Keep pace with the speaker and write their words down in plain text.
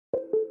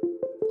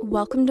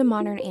Welcome to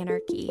Modern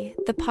Anarchy,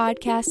 the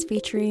podcast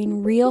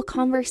featuring real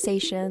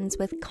conversations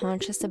with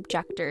conscious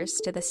objectors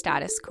to the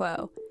status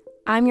quo.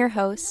 I'm your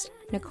host,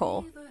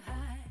 Nicole.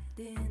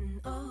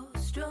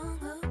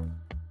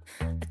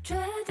 I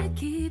tried to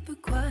keep her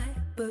quiet,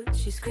 but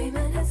she's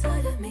screaming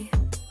inside of me.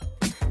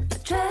 I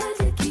tried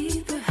to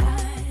keep her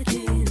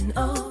hiding,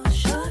 oh,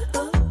 shut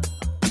up.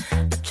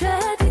 I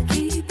tried to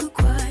keep her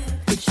quiet,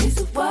 but she's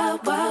a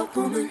wild, wild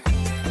woman.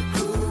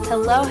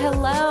 Hello,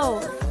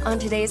 hello. On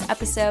today's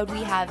episode,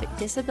 we have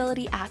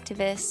disability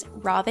activist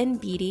Robin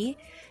Beatty.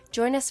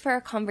 Join us for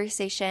a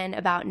conversation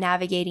about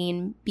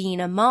navigating being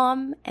a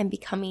mom and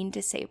becoming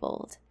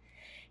disabled.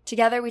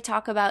 Together, we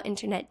talk about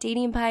internet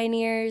dating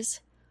pioneers,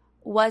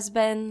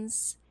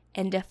 husbands,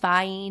 and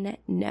defying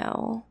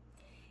no.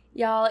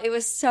 Y'all, it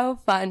was so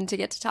fun to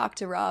get to talk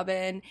to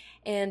Robin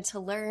and to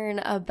learn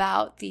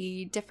about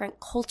the different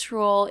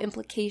cultural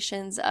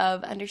implications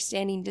of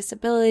understanding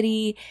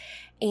disability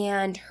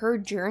and her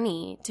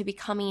journey to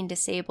becoming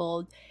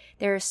disabled.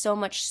 There is so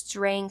much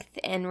strength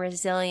and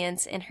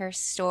resilience in her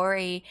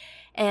story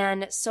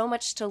and so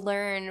much to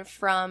learn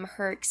from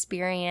her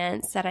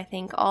experience that I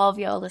think all of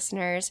y'all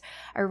listeners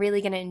are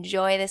really going to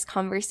enjoy this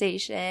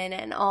conversation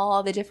and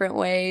all the different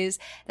ways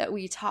that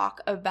we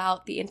talk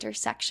about the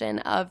intersection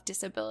of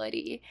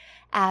disability.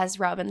 As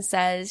Robin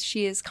says,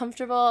 she is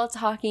comfortable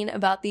talking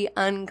about the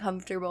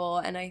uncomfortable,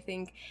 and I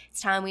think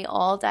it's time we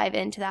all dive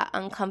into that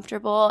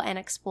uncomfortable and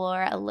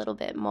explore a little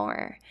bit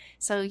more.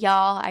 So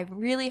y'all, I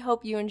really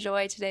hope you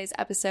enjoy today's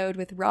episode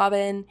with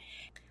Robin.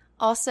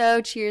 Also,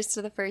 cheers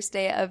to the first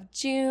day of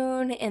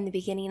June and the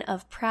beginning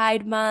of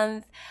Pride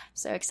Month. I'm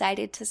so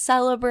excited to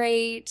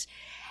celebrate.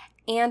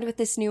 And with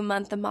this new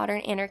month, the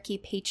Modern Anarchy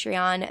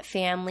Patreon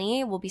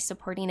family will be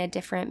supporting a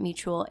different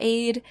mutual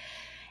aid.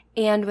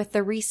 And with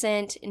the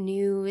recent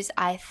news,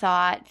 I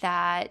thought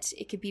that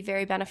it could be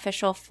very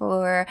beneficial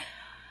for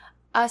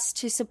us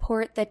to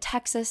support the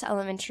Texas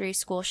elementary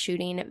school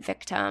shooting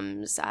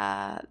victims.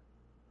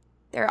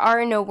 There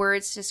are no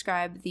words to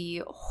describe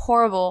the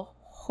horrible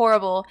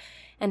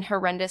and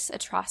horrendous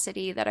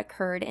atrocity that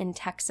occurred in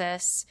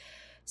Texas.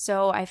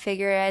 So I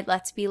figured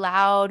let's be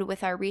loud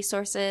with our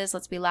resources,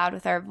 let's be loud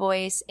with our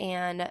voice,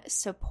 and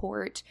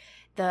support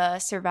the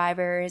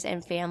survivors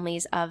and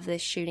families of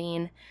this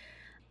shooting.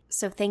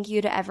 So thank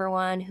you to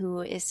everyone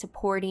who is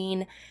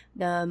supporting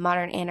the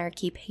Modern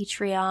Anarchy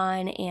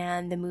Patreon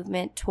and the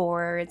movement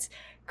towards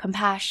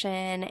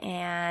compassion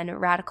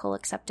and radical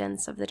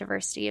acceptance of the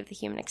diversity of the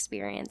human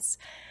experience.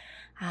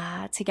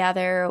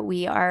 Together,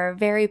 we are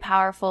very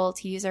powerful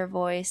to use our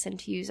voice and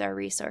to use our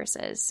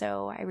resources.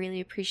 So I really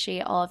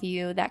appreciate all of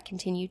you that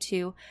continue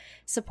to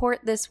support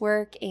this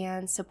work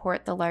and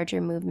support the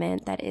larger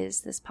movement that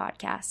is this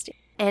podcast.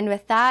 And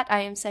with that,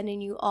 I am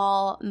sending you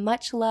all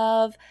much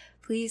love.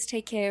 Please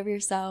take care of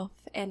yourself,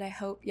 and I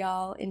hope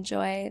y'all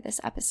enjoy this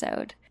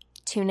episode.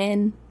 Tune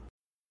in.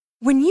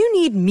 When you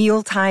need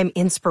mealtime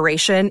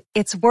inspiration,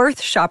 it's worth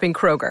shopping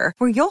Kroger,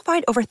 where you'll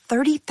find over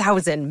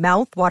 30,000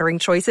 mouth-watering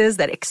choices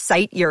that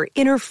excite your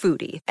inner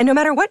foodie. And no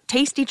matter what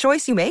tasty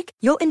choice you make,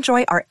 you'll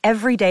enjoy our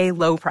everyday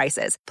low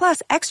prices,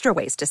 plus extra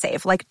ways to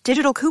save, like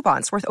digital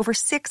coupons worth over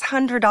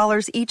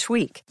 $600 each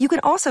week. You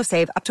can also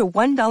save up to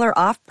 $1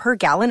 off per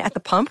gallon at the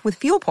pump with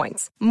fuel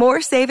points.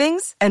 More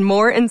savings and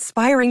more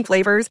inspiring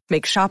flavors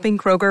make shopping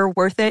Kroger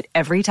worth it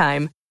every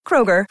time.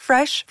 Kroger,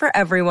 fresh for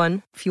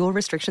everyone. Fuel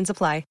restrictions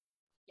apply.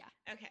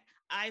 Okay,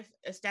 I've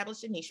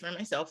established a niche for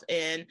myself,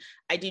 and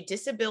I do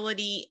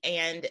disability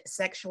and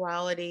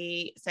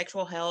sexuality,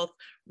 sexual health,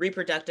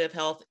 reproductive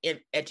health, and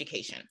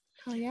education.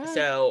 Oh, yeah.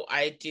 So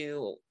I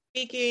do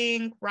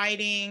speaking,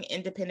 writing,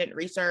 independent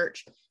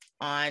research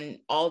on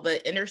all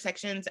the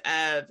intersections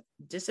of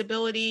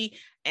disability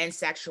and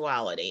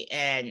sexuality.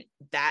 And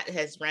that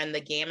has run the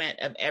gamut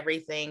of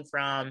everything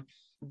from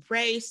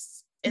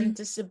race and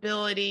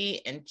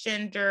disability and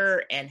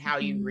gender and how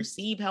you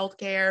receive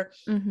healthcare.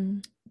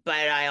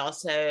 But I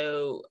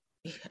also,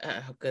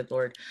 good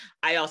Lord,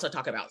 I also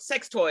talk about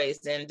sex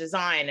toys and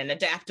design and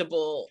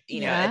adaptable,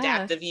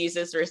 adaptive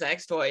uses for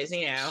sex toys,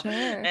 Sure.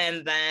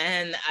 And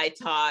then I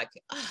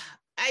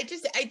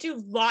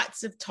do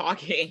lots of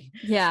talking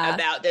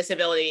about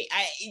disability.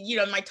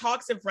 My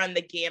talks have run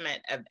the gamut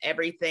of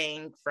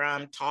everything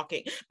from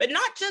talking, but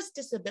not just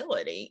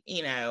disability.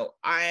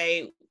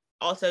 I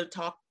also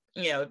talk,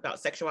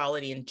 about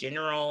sexuality in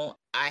general.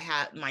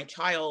 My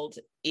child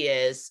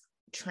is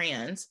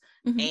trans.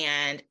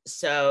 And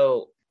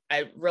so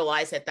I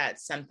realized that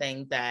that's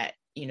something that,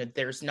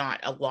 there's not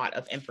a lot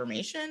of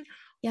information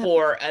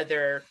for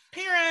other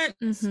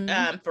parents,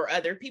 for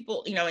other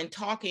people, in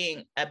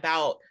talking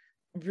about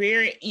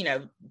very,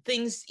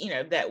 things,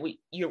 that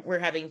we're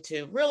having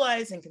to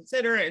realize and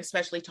consider, and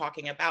especially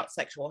talking about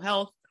sexual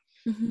health.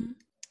 I don't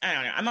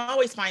know. I'm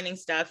always finding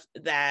stuff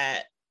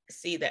that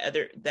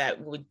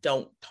we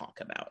don't talk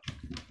about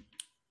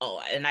a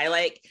lot. And I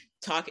like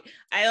talking.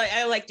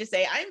 I like to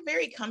say I'm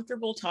very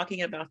comfortable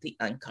talking about the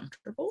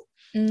uncomfortable.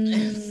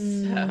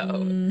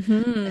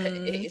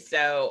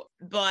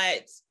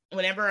 But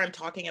whenever I'm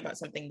talking about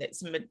something that's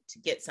to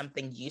get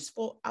something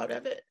useful out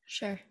of it.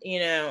 Sure.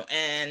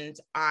 And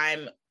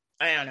I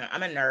don't know,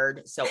 I'm a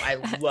nerd, so I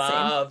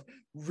love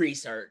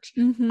research.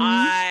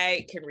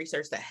 I can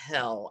research the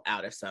hell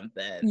out of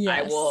something. Yes.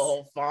 I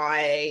will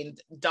find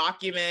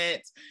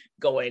documents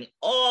going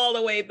all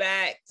the way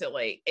back to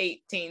like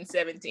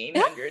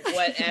 1700s,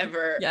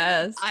 whatever.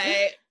 Yes.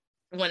 I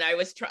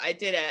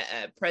did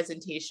a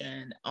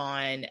presentation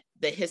on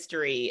the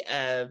history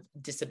of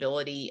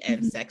disability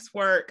and sex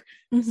work.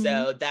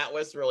 So that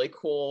was really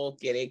cool,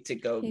 getting to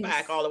go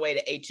back all the way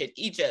to ancient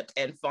Egypt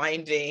and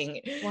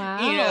finding,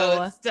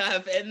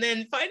 stuff, and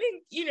then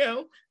finding,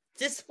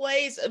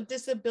 displays of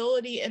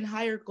disability and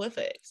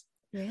hieroglyphics.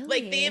 Really?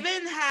 Like they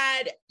even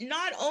had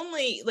not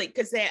only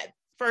because they had,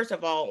 first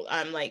of all,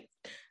 like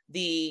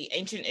the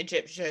ancient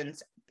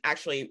Egyptians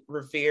actually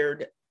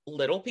revered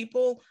little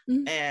people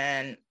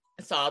and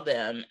saw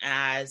them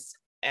as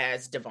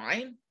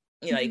divine,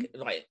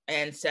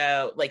 and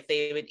so like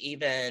they would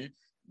even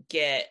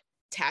get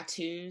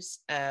tattoos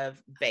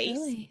of Base.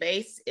 Really?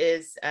 Base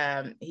is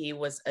he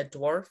was a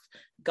dwarf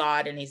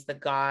god, and he's the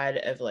god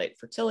of like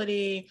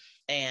fertility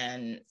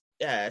and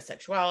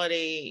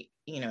sexuality,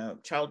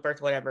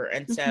 childbirth, whatever.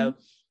 And so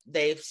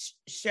they've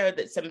showed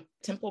that some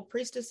temple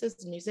priestesses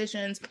and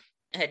musicians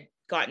had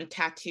gotten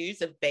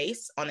tattoos of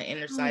Base on the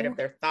inner side of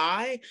their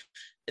thigh.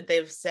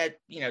 They've said,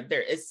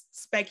 there is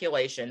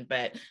speculation,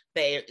 but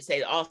they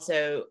say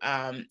also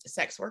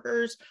sex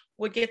workers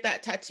would get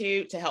that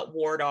tattoo to help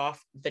ward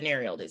off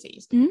venereal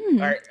disease.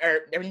 Or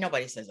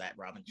nobody says that,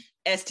 Robin.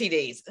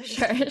 STDs.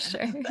 Sure.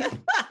 STDs,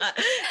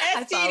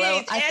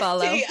 I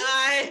follow.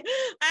 STI.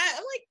 I'm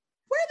like,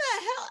 where the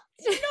hell?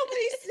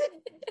 Nobody said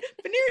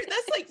venereal.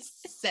 That's like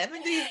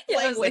 70s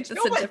language.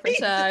 That's a different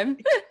time.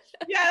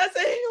 Yeah, that's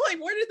like,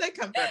 where did that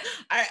come from?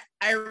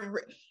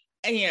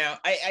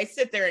 I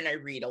sit there and I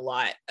read a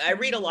lot. I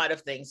read a lot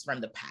of things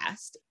from the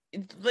past.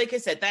 Like I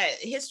said, that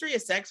history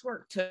of sex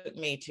work took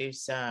me to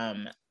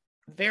some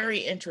very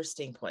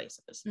interesting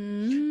places.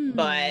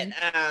 But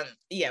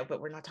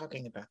but we're not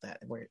talking about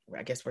that.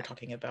 I guess we're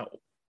talking about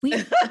we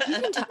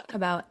can talk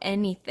about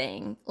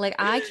anything. Like,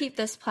 I keep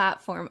this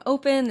platform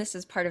open. This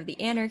is part of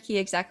the anarchy.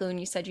 Exactly when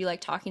you said you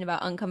like talking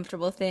about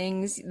uncomfortable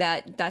things,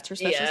 that's your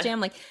specialty. I'm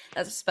like,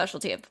 that's a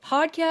specialty of the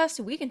podcast.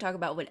 So we can talk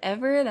about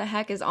whatever the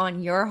heck is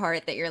on your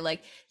heart that you're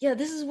like, yeah,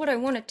 this is what I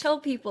want to tell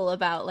people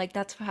about. Like,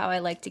 that's how I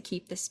like to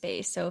keep the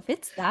space. So if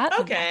it's that,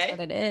 then that's what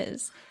it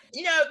is.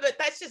 But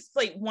that's just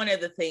like one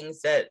of the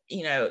things that,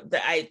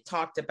 that I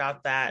talked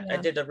about that. I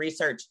did the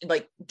research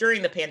like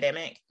during the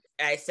pandemic.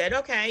 I said,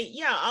 okay,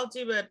 yeah, I'll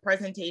do a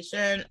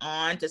presentation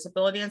on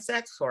disability and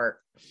sex work.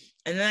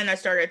 And then I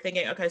started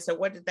thinking, okay, so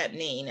what did that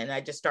mean? And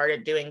I just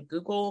started doing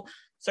Google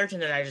search,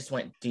 and then I just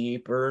went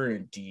deeper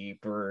and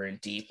deeper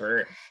and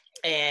deeper.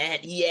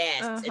 And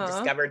I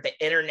discovered the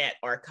Internet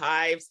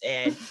Archives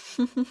and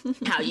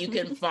how you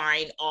can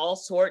find all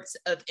sorts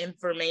of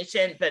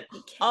information, but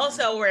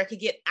also where I could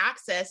get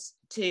access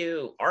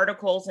to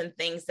articles and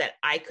things that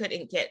I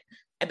couldn't get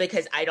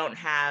because I don't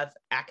have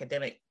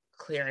academic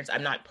clearance.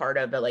 I'm not part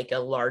of a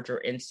larger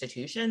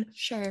institution.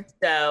 Sure.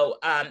 So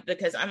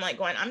because I'm like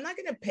going, I'm not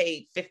going to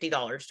pay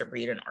 $50 to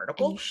read an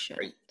article.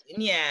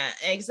 Yeah,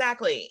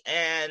 exactly.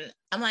 And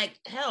I'm like,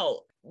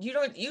 hell, you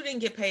didn't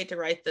get paid to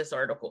write this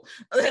article.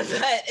 but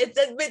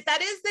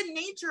that is the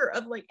nature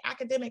of like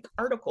academic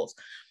articles.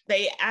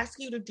 They ask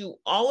you to do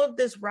all of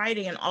this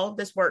writing and all of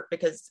this work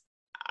because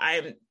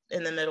I'm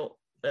in the middle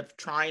of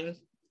trying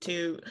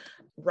to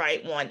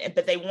write one,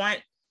 but they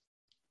want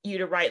you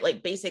to write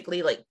like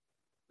basically like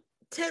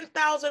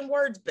 10,000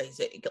 words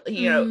basically, but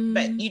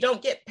you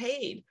don't get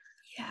paid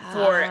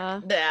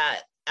for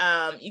that.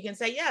 You can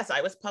say, yes, I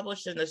was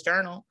published in this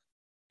journal.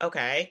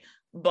 Okay.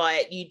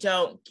 But you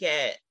don't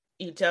get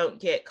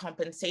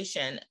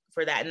compensation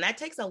for that. And that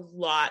takes a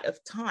lot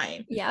of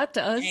time. Yeah, it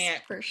does,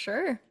 for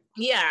sure.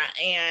 Yeah.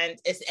 And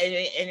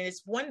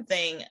it's one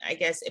thing, I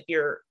guess, if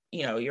you're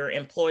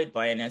employed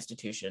by an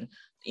institution,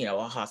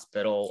 a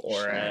hospital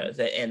or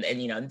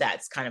and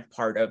that's kind of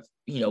part of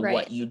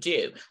what you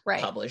do,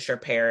 publish or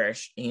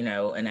perish, in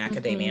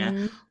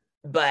academia.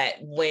 But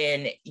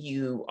when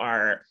you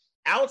are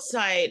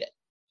outside,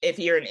 if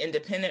you're an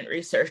independent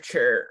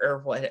researcher or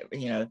whatever,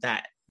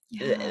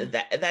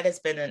 that's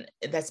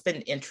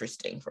been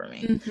interesting for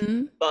me.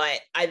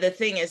 But the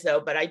thing is though,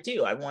 but I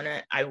want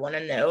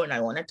to know, and I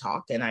want to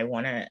talk, and I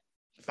want to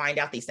find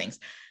out these things.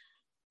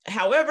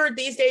 However,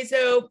 these days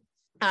though,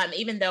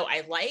 even though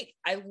I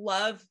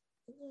love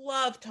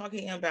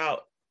talking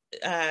about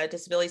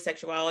disability,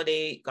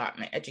 sexuality, got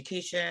my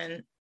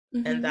education,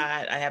 and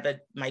that I have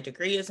my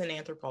degree is in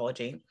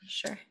anthropology.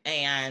 Sure.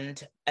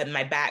 And I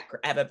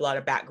have a lot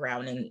of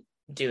background in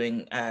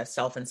doing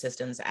self and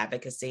systems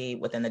advocacy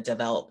within the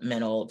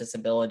developmental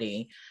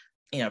disability,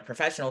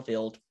 professional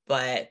field.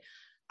 But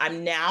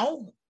I'm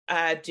now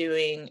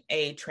doing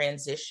a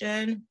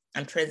transition.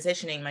 I'm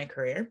transitioning my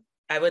career.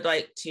 I would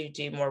like to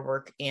do more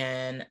work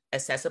in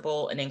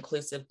accessible and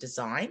inclusive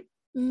design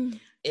in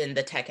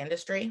the tech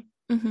industry.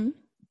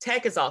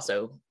 Tech is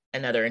also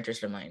another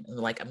interest of mine.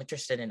 Like, I'm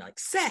interested in like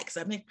sex.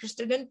 I'm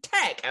interested in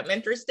tech. I'm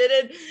interested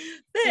in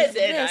this.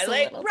 And I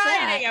like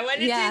writing. I want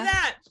to do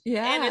that.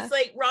 Yeah. And it's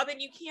like, Robin,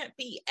 you can't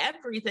be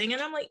everything.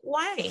 And I'm like,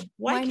 why?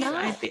 Why can't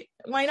I be?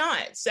 Why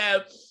not?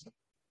 So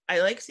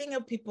I like seeing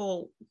how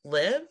people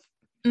live,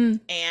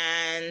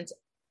 and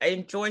I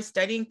enjoy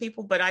studying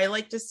people, but I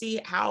like to see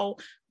how,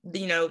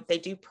 you know, they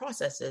do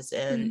processes,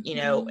 and, you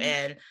know,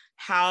 and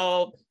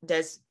how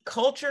does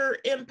culture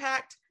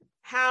impact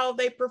how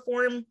they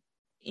perform,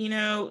 you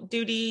know,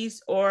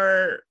 duties,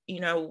 or,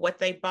 you know, what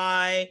they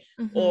buy,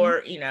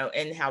 or, you know,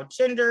 and how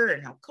gender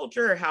and how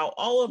culture, how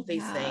all of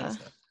these things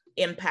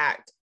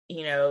impact,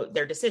 you know,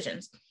 their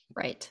decisions.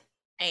 Right.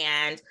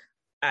 And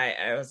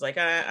I was like,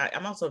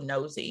 I'm also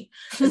nosy.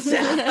 So,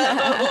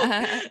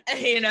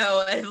 you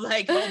know,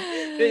 like,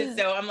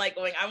 so I'm like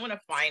going, I want to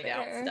find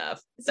out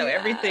stuff. So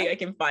everything I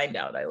can find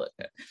out, I look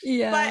at.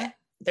 Yeah. But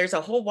there's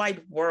a whole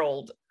wide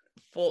world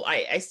full.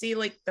 I see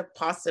like the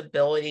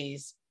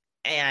possibilities,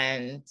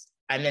 and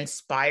I'm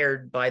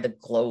inspired by the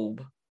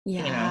globe.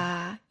 Yeah. You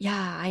know?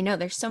 Yeah, I know.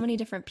 There's so many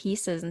different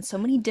pieces and so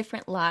many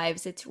different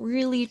lives. It's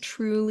really,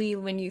 truly,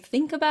 when you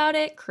think about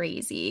it,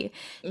 crazy.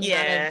 The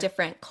amount of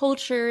different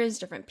cultures,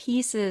 different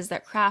pieces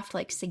that craft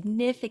like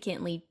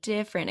significantly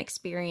different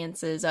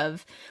experiences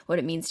of what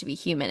it means to be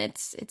human.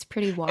 It's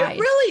pretty wide. It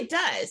really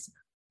does.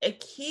 A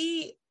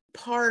key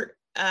part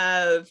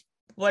of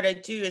what I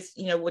do is,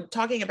 you know, when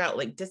talking about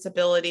like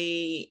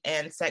disability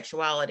and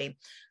sexuality,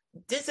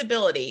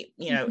 disability,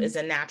 you know, is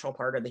a natural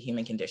part of the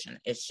human condition.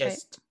 It's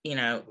just, you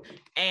know,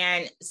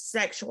 and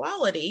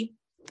sexuality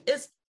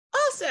is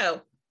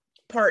also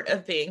part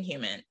of being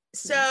human.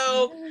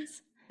 So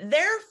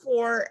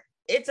therefore,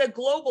 it's a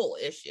global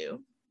issue.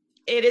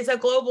 It is a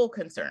global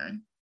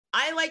concern.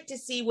 I like to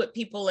see what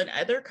people in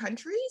other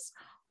countries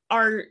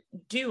are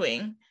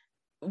doing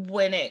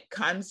when it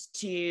comes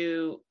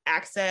to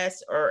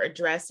access or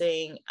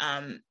addressing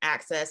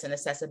access and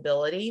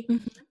accessibility,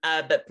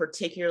 but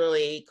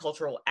particularly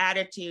cultural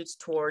attitudes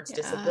towards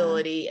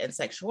disability and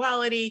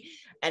sexuality,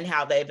 and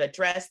how they've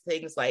addressed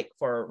things like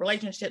for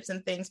relationships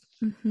and things.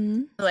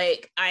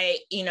 Like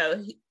you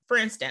know, for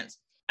instance,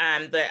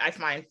 that I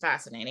find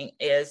fascinating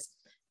is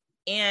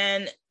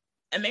in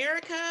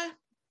America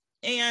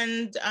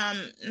and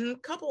a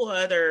couple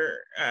other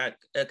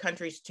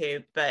countries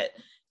too, but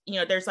you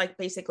know, there's like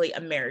basically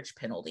a marriage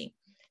penalty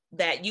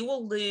that you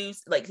will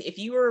lose. Like if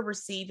you were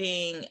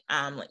receiving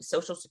like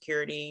Social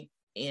Security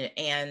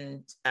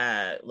and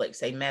like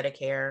say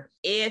Medicare,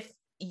 if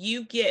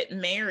you get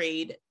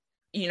married,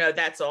 you know,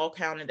 that's all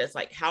counted as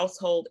like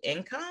household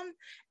income.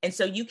 And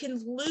so you can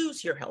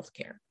lose your health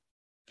care.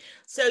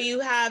 So you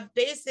have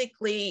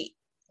basically,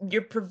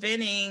 you're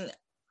preventing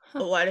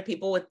a lot of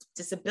people with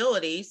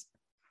disabilities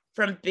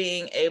from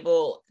being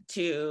able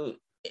to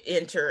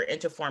enter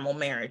into formal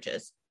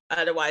marriages.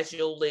 Otherwise,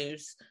 you'll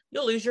lose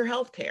your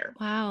health care.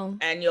 Wow.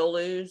 And you'll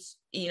lose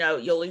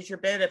your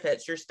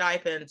benefits, your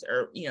stipends,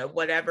 or, you know,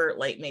 whatever,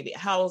 like maybe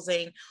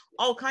housing,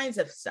 all kinds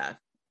of stuff,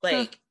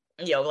 like,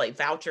 you know, like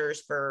vouchers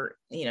for,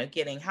 you know,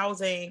 getting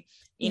housing,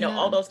 you know,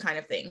 all those kind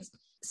of things.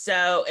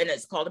 So, and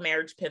it's called a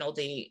marriage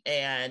penalty,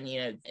 and, you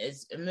know,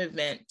 it's a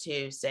movement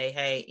to say,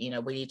 hey, you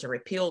know, we need to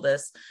repeal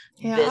this.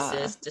 This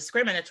is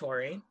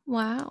discriminatory.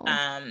 Wow.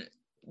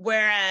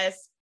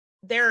 Whereas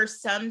there are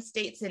some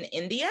states in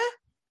India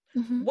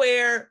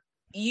where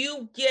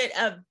you get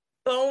a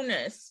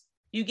bonus,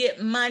 you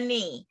get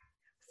money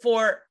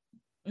for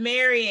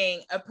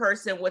marrying a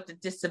person with a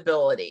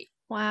disability.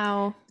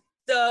 Wow.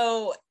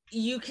 So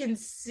you can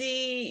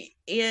see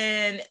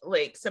in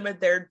like some of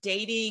their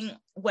dating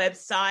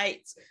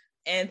websites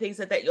and things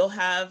like that, you'll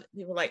have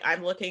people like,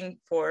 I'm looking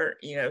for,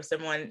 you know,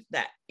 someone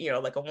that, you know,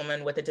 like a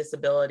woman with a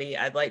disability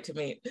I'd like to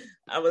meet.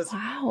 I was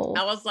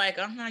like,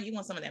 you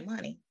want some of that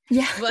money.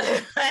 Yeah.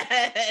 But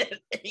that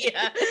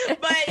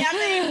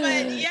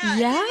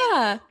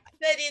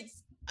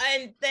it's,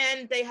 and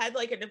then they had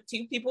like if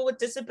two people with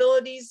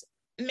disabilities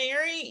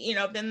marry, you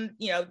know, then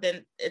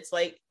it's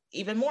like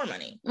even more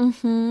money.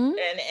 And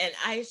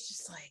I was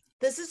just like,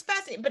 this is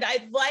fascinating. But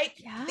I like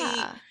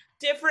the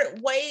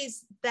different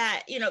ways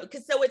that, you know,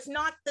 because so it's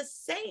not the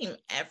same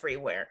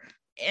everywhere.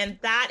 And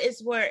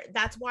that's why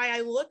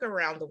I look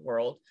around the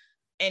world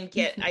and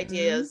get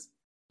ideas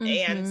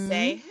and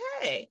say,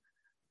 hey,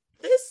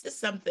 this is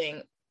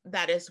something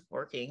that is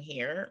working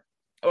here,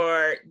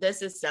 or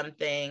this is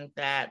something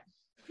that,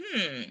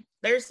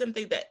 there's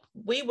something that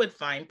we would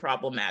find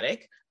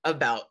problematic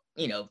about,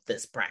 you know,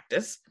 this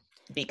practice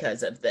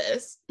because of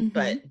this,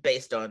 but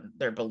based on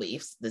their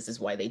beliefs, this is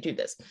why they do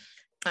this.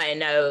 I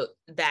know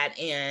that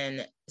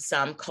in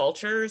some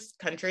countries,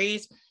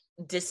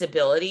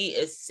 disability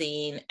is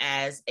seen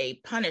as a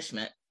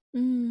punishment.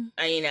 You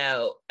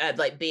know,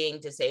 like being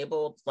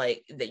disabled,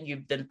 like that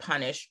you've been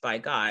punished by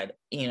God,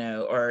 you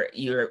know, or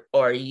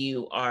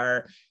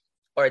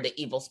the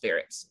evil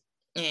spirits.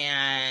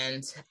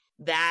 And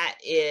that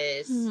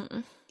is, so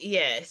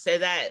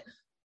that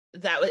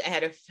was, I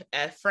had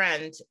a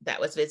friend that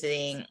was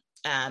visiting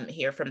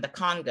here from the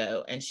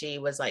Congo, and she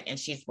was like, and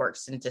she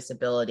works in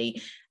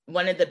disability.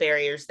 One of the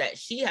barriers that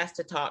she has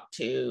to talk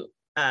to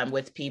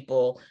with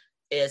people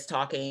is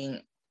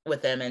talking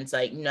with them, and it's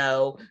like,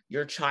 no,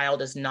 your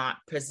child is not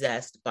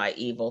possessed by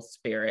evil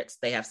spirits.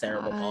 They have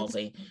cerebral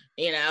palsy,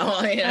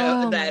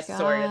 that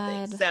sort of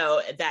thing.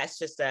 So that's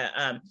just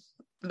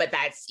but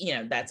that's,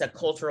 that's a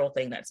cultural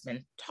thing that's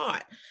been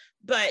taught.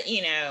 But,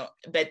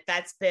 but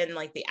that's been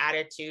like the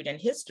attitude and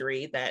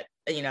history that,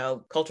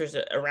 cultures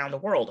around the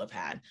world have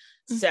had.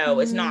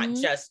 So it's not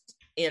just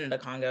in the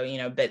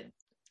Congo, but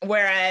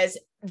whereas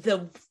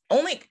the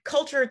only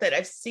culture that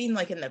I've seen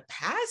like in the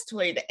past,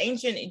 where the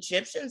ancient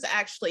Egyptians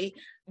actually,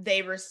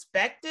 they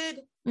respected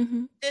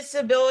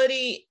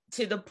disability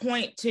to the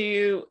point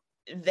to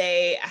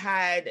they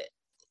had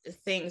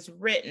things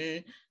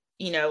written,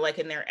 like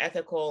in their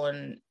ethical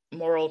and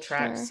moral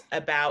tracts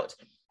about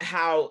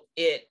how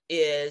it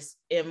is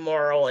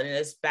immoral and it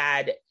is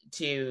bad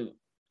to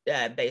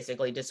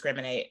basically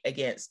discriminate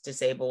against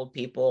disabled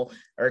people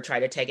or try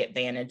to take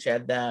advantage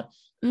of the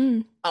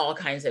all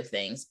kinds of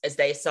things, as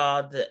they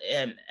saw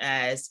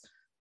as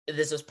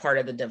this was part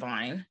of the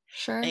divine.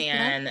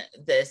 And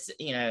this,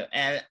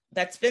 and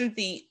that's been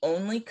the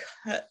only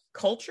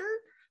culture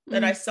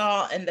that I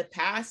saw in the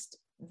past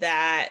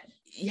that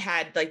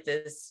had like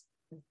this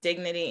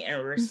dignity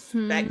and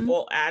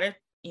respectful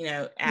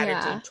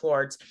attitude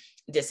towards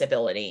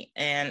disability.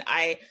 And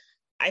I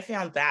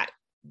found that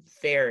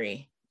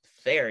very,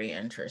 very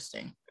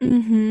interesting.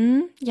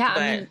 Yeah,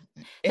 I mean,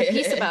 the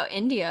piece about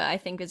India, I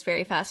think, is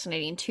very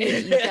fascinating too,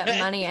 that you get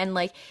money and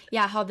like,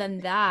 how then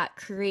that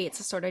creates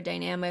a sort of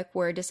dynamic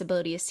where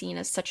disability is seen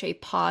as such a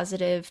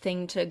positive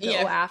thing to go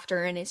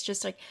after. And it's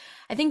just like,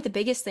 I think the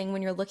biggest thing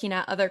when you're looking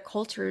at other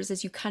cultures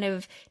is you kind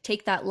of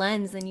take that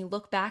lens and you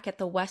look back at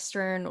the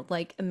Western,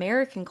 like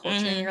American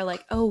culture, and you're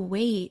like, oh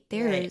wait,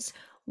 there's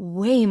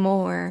way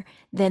more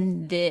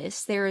than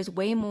this. There is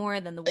way more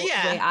than the way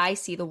I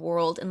see the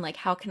world, and like,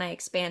 how can I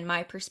expand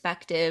my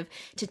perspective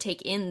to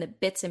take in the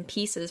bits and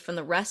pieces from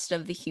the rest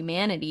of the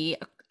humanity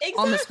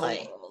on this whole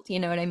world? You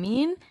know what I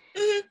mean?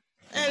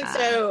 And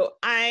so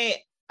I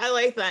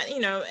like that,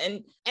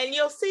 and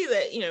you'll see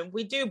that,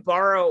 we do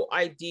borrow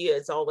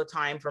ideas all the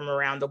time from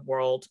around the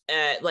world,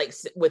 like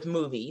with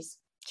movies.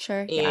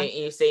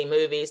 You see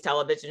movies,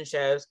 television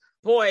shows.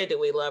 Boy, do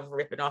we love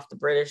ripping off the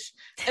British.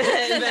 but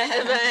then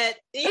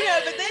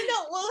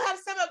we'll have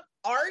some of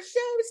our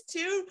shows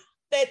too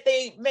that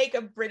they make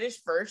a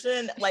British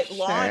version, like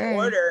Law and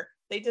Order.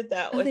 They did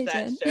that with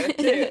that show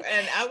too.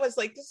 And I was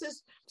like, this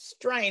is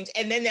strange.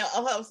 And then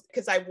they'll have,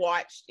 because I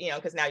watched,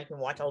 because now you can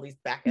watch all these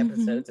back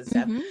episodes and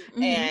stuff. And,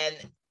 and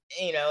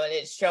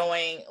it's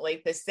showing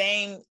like the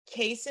same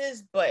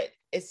cases, but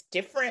it's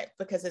different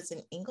because it's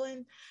in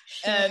England.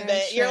 And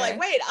then you're like,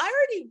 wait, I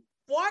already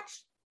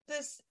watched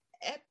this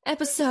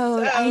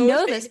episode. I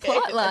know this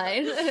plot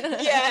line.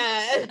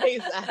 Yeah,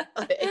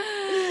 exactly.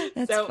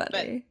 That's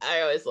funny. But I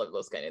always love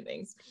those kind of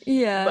things.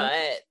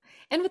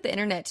 And with the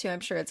internet too, I'm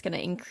sure it's going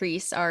to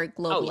increase our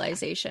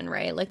globalization,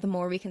 right? Like the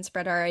more we can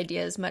spread our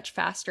ideas much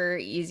faster,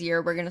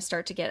 easier, we're going to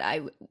start to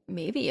get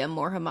maybe a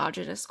more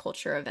homogenous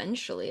culture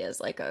eventually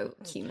as like a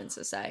human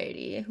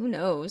society. Who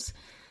knows?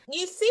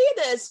 You see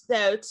this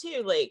though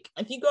too, like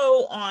if you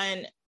go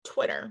on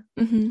Twitter.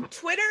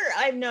 Twitter,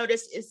 I've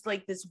noticed, is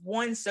like this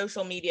one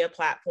social media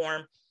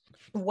platform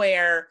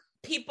where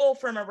people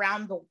from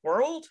around the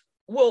world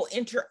will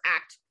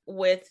interact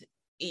with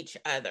each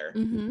other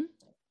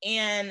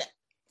in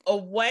a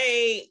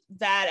way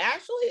that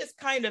actually is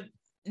kind of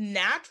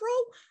natural,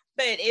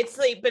 but it's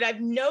like, but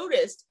I've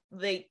noticed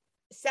the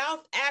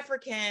South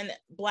African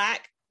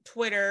Black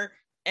Twitter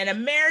and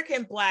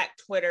American Black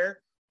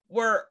Twitter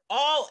were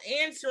all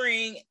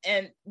answering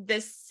and the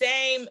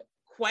same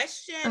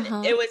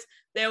question.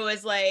 There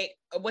was like,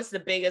 what's the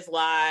biggest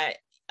lie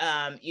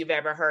you've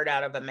ever heard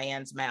out of a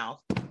man's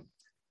mouth?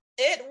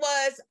 It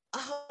was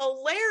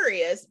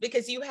hilarious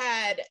because you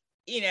had,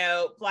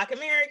 Black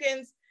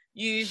Americans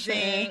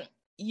using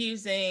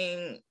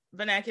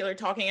vernacular,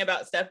 talking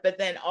about stuff, but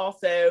then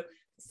also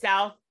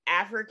South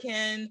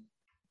African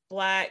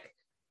Black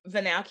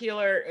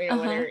vernacular,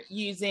 when they're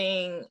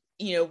using,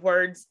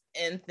 words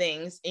and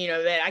things,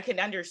 that I can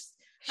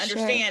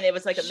understand. It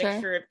was like a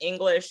mixture of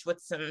English with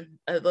some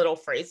little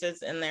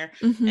phrases in there.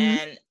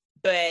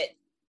 But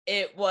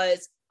it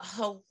was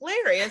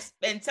hilarious.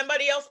 And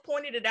somebody else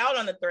pointed it out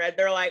on the thread.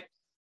 They're like,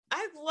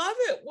 I love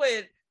it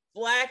when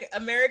Black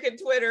American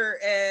Twitter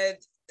and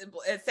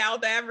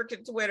South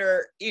African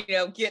Twitter,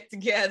 get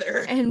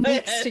together and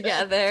mix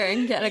together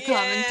and get a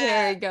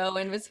commentary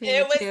going between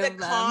it the two was of the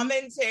them.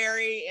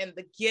 Commentary and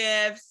the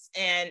gifs,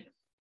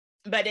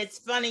 but it's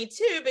funny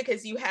too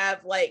because you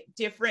have like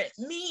different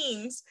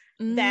memes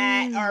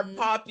that are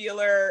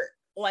popular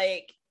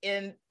like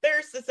in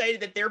their society,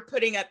 that they're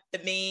putting up the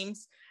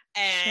memes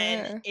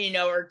and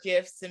or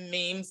gifs and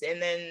memes,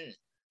 and then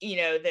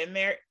the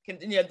American,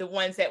 the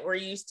ones that we're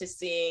used to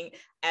seeing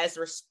as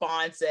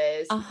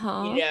responses,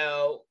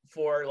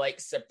 for like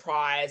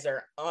surprise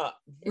or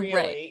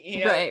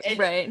really,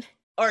 right.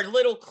 or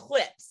little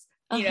clips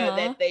you know,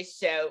 that they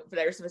show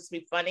that are supposed to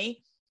be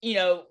funny, you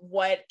know,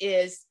 what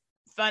is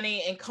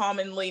funny and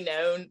commonly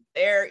known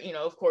there, you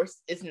know, of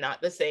course, is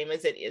not the same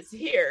as it is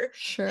here.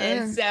 Sure.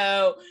 And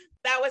so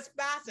that was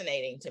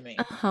fascinating to me.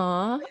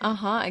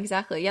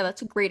 Exactly. Yeah,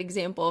 that's a great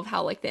example of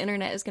how like the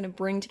internet is going to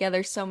bring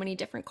together so many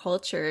different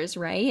cultures,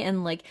 right?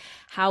 And like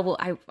how will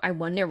I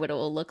wonder what it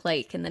will look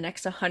like in the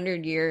next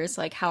 100 years,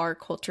 like how our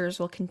cultures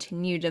will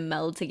continue to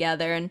meld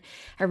together. And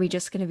are we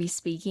just going to be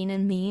speaking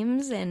in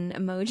memes and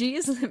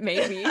emojis?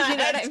 Maybe. You know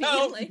what I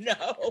mean? Like...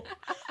 No.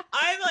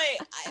 I'm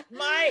like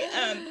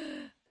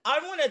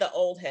I'm one of the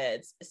old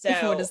heads. So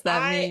what does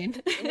that mean?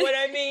 What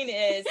I mean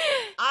is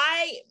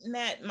I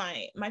met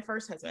my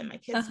first husband, my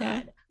kid's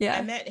dad. Yeah.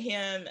 I met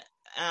him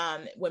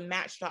when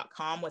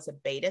Match.com was a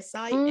beta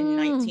site in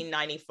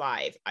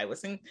 1995. I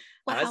was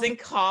in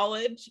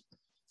college.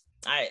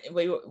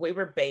 We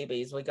were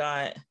babies. We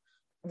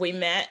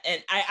met,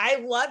 and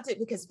I loved it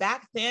because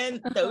back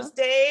then, those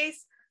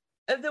days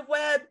of the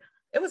web,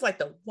 it was like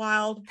the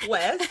Wild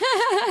West.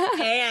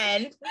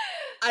 And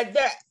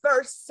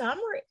for some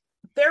reason,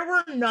 there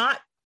were not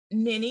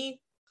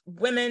many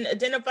women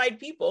identified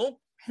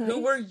people who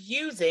were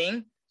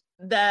using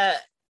the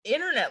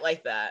internet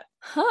like that.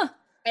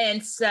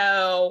 And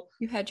so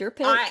you had your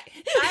pick. I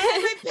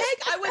had my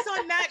pick. I was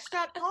on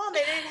Match.com and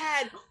it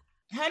had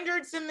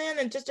hundreds of men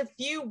and just a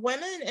few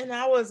women. And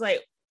I was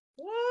like,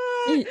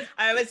 what?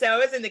 I was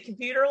in the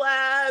computer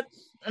lab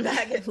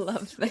back at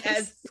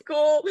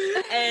school,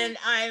 and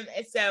I'm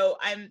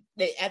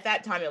at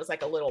that time it was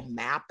like a little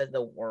map of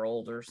the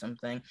world or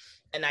something,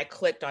 and I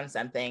clicked on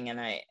something, and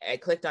I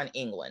clicked on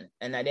England,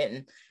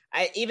 and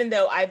even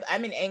though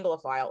I'm an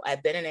Anglophile,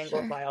 I've been an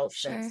Anglophile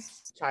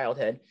since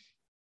childhood.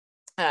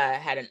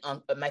 Had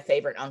my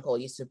favorite uncle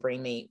used to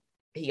bring me.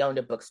 He owned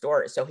a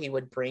bookstore, so he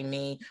would bring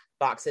me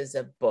boxes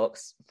of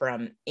books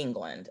from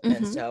England,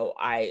 and so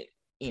I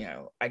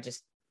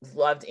just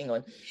loved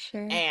England.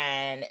 Sure.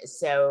 And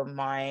so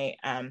my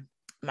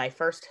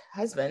first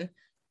husband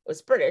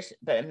was British,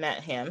 but I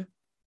met him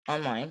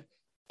online,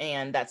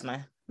 and that's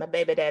my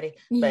baby daddy.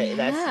 But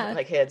that's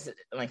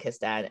like his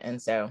dad.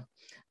 And so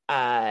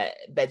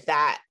but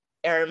that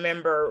I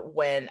remember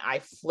when I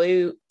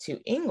flew to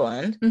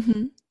England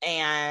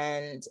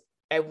and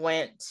I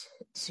went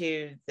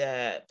to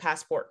the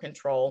passport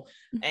control,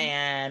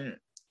 and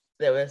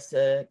there was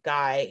a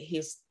guy,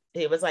 he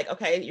was like,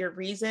 okay, your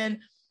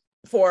reason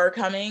for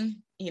coming,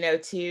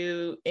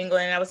 to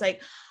England. And I was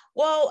like,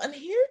 well, I'm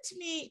here to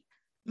meet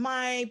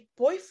my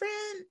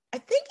boyfriend. I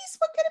think he's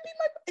my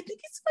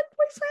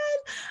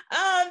boyfriend.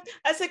 I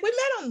was like, we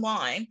met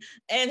online.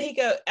 And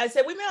I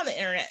said, we met on the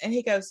internet. And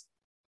he goes,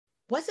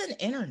 what's an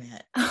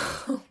internet?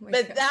 But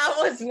God. That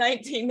was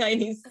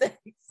 1996.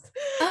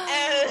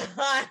 And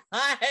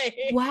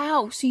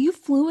wow. So you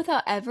flew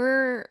without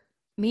ever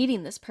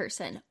meeting this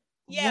person.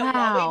 Yeah,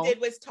 wow. All we did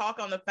was talk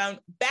on the phone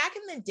back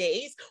in the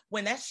days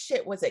when that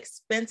shit was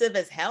expensive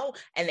as hell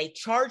and they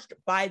charged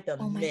by the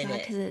minute. God,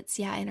 because it's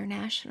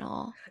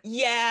international.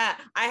 Yeah,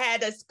 I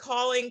had a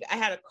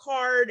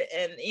card,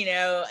 and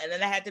and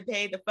then I had to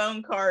pay the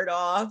phone card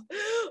off.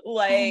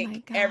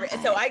 Like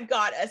so I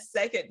got a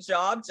second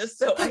job just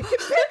so I could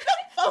pay the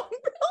phone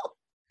bill.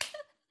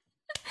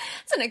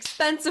 It's an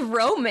expensive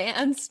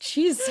romance.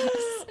 Jesus.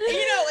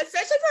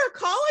 Especially for a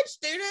college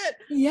student.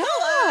 Yeah.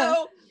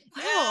 Hello.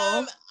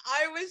 Wow.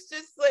 I was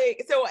just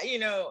like, so,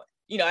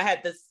 I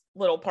had this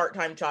little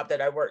part-time job that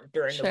I worked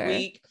during the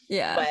week.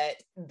 Yeah.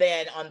 But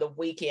then on the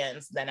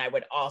weekends, then I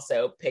would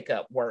also pick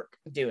up work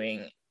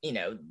doing,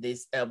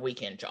 this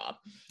weekend job.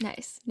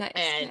 Nice.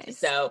 And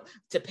so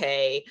to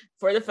pay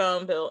for the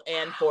phone bill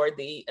and for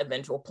the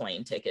eventual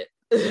plane ticket.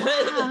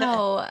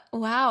 Wow.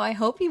 I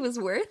hope he was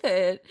worth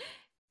it.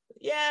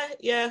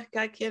 Yeah.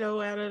 Got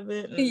kiddo out of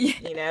it.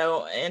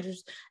 And,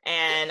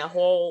 and a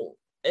whole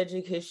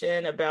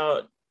education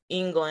about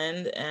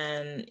England,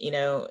 and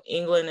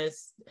England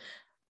is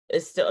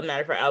still, a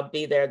matter of fact, I'll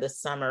be there this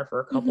summer for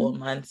a couple of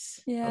months.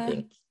 I'll be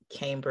in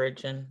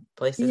Cambridge and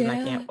places, and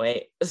I can't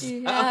wait. So.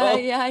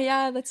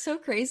 Yeah, that's so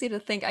crazy to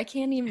think. I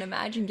can't even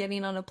imagine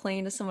getting on a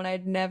plane to someone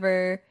I'd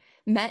never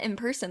met in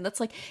person. That's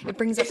like, it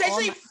brings up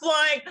especially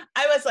flying.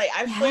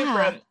 I flew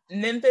from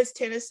Memphis,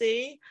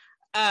 Tennessee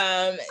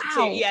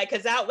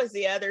because that was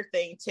the other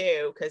thing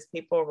too, because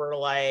people were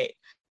like,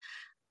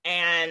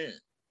 and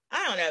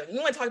I don't know.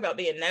 You want to talk about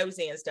being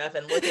nosy and stuff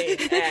and looking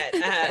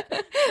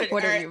at...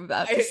 what are you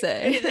about to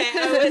say?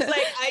 I was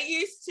like, I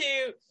used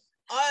to...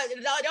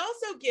 I'd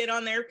also get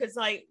on there because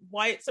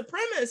white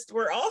supremacists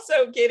were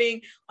also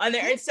getting on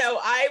there. And so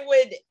I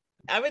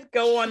would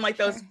go on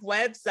those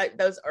websites,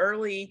 those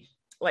early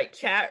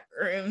chat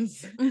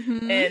rooms,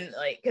 and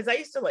because I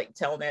used to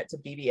telnet to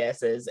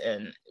BBSs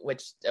and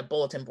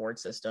bulletin board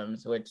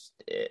systems, which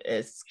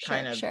is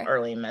kind of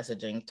early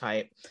messaging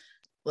type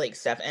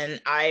stuff. And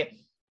I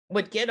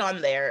would get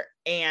on there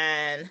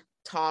and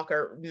talk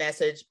or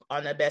message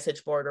on a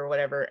message board or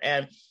whatever,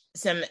 and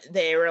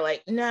they were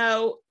like,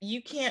 no,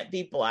 you can't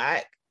be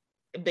Black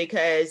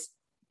because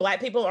Black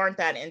people aren't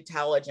that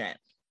intelligent.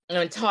 And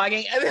I'm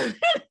talking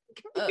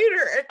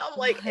computer. And I'm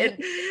like, and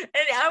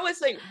I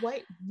was like,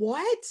 wait,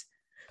 what?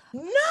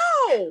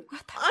 No.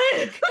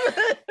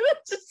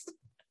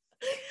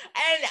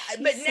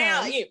 But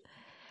now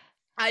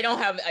I don't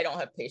have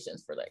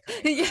patience for that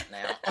kind of stuff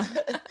now.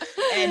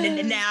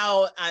 And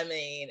now, I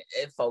mean,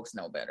 if folks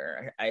know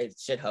better, I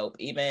should hope,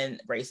 even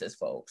racist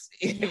folks,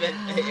 even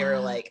they're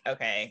like,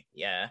 okay,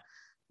 yeah.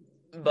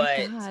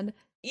 But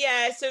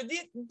so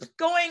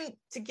going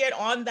to get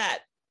on that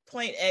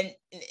point, and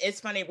it's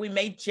funny, we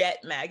made Jet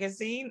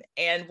Magazine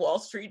and Wall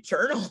Street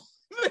Journal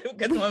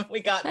because when we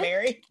got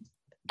married,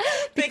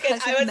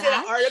 because I was in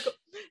an article.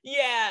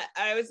 Yeah,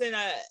 I was in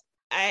a.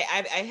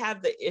 I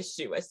have the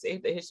issue. I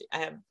saved the issue. I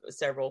have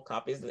several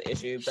copies of the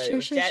issue, but it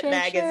was Jet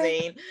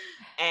Magazine,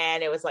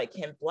 and it was like,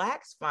 can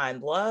blacks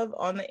find love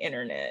on the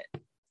internet?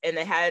 And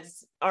it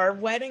has our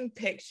wedding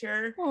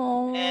picture.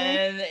 Aww.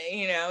 And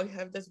you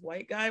have this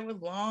white guy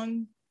with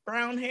long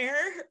brown hair,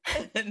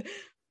 and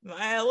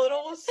my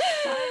little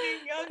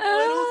shining young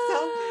little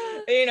self,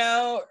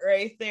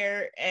 right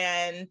there.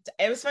 And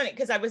it was funny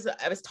because I was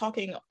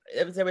talking.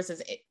 There was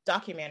this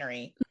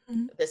documentary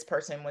this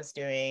person was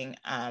doing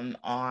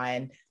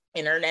on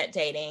internet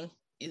dating.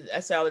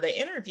 So they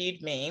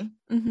interviewed me,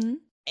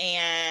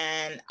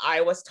 and I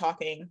was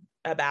talking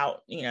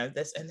about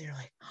this, and they're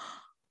like,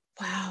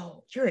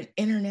 "Wow, you're an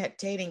internet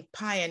dating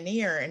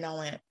pioneer," and I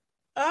went,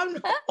 "Oh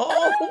no."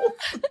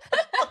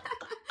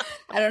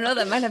 I don't know.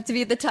 That might have to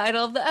be the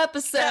title of the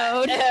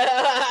episode. But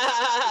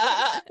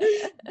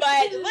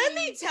let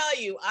me tell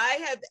you, I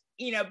have,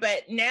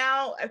 but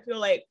now I feel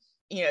like,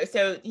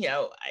 so,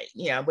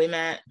 we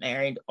met,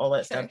 married, all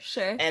that stuff.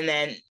 Sure. And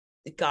then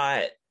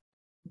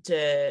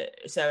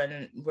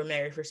we're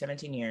married for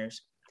 17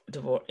 years,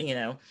 divorce,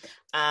 a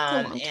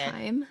long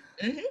time.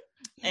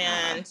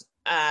 And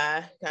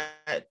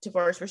got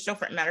divorced. We're still,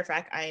 matter of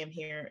fact, I am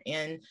here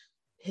in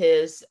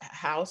his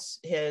house,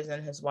 his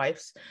and his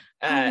wife's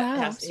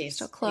house. He's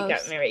still close. He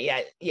got married.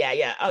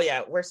 Yeah. Oh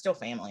yeah, we're still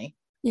family.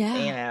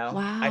 Yeah.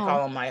 Wow. I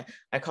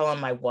call him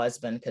my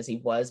husband because he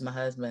was my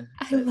husband.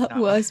 I love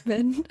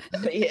husband.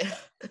 Yeah.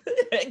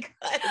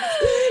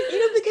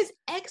 Because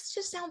ex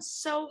just sounds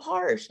so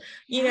harsh.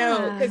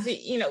 Because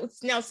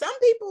now some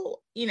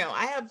people,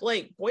 I have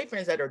like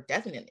boyfriends that are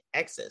definite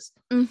exes,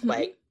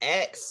 like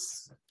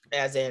ex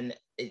as in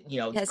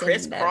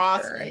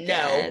crisscross.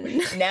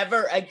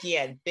 Never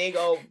again. Big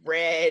old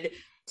red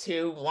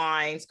 2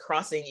 lines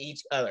crossing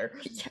each other.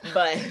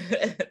 But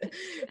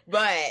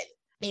but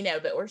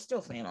we're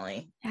still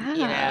family.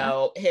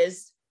 I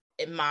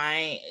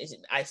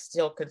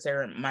still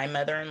consider my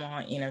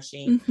mother-in-law,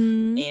 she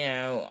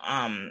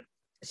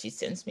she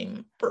sends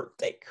me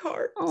birthday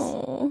cards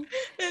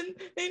and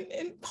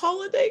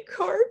holiday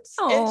cards.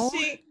 Aww. And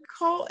she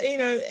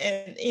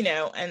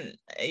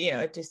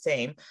it's the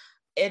same.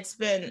 It's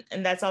been,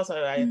 and that's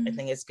also, I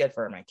think it's good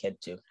for my kid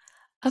too.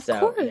 Of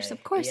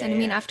course. And I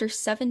mean, after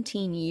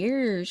 17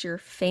 years, your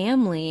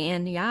family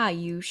and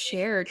you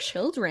share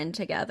children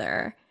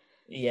together.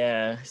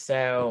 Yeah.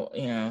 So,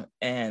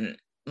 and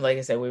like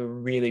I said, we were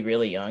really,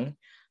 really young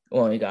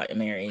when we got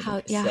married.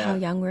 How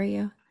young were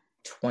you?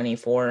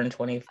 24 and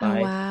 25.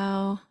 Oh,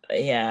 wow.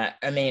 Yeah.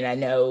 I mean, I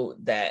know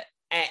that,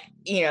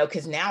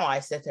 because now I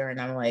sit there and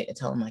I'm like, I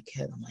tell my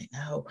kid, I'm like,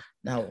 no,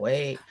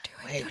 wait,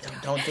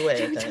 don't do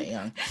it that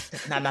young.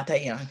 Not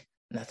that young.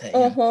 Not that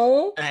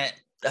young. And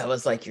I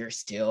was like, you're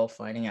still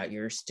finding out.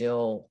 You're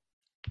still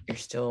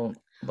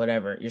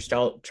whatever. You're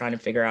still trying to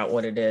figure out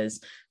what it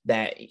is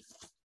that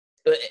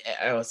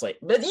I was like,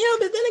 but then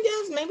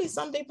again, maybe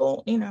some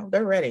people,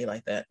 they're ready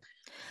like that.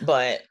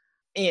 But,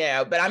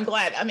 but I'm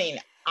glad. I mean,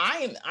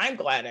 I'm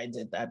glad I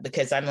did that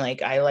because I'm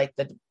like, I like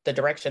the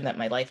direction that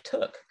my life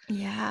took.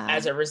 Yeah.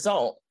 As a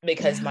result,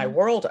 because my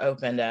world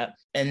opened up.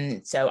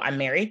 And so I'm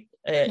married,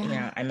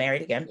 I'm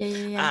married again.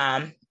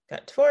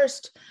 Got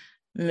divorced,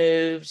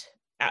 moved.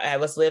 I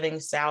was living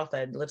south.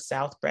 I'd lived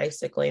south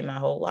basically my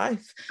whole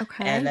life.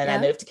 Okay. And then I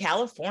moved to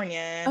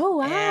California. Oh,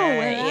 wow.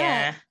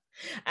 Where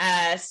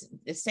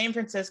San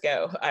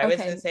Francisco. I was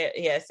in San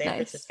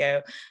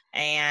Francisco.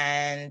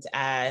 And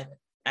I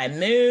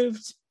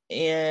moved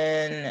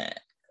in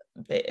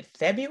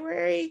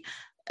February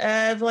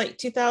of like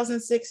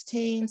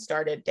 2016,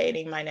 started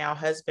dating my now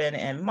husband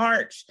in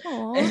March.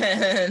 Aww.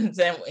 And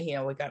then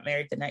we got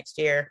married the next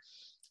year.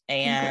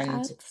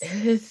 And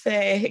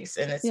thanks.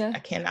 And I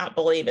cannot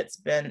believe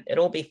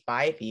it'll be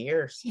 5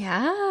 years.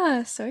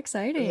 Yeah, so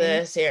exciting.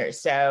 This year.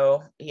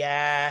 So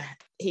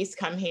he's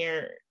come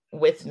here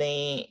with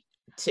me.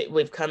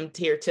 We've come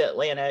here to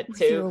Atlanta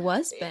with your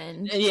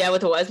husband. Yeah,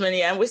 with the husband.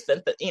 Yeah, we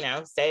spent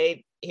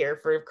stayed here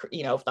for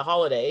the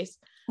holidays.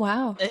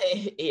 Wow.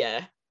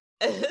 Yeah.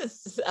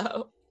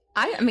 So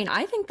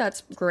I think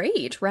that's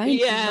great, right?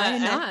 Yeah. Why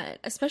not?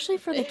 Especially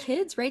for the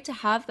kids, right? To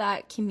have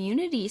that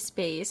community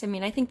space. I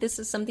mean, I think this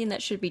is something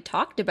that should be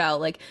talked about.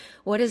 Like,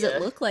 what does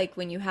it look like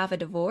when you have a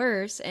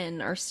divorce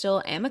and are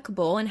still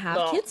amicable and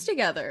have kids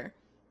together?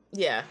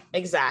 Yeah,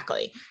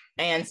 exactly.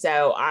 And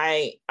so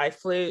I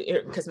flew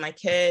because my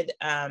kid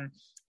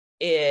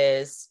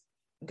is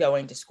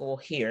going to school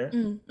here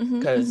mm-hmm,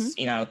 because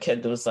you know,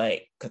 kid was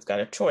like, cause got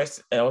a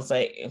choice. And I was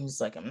like, it was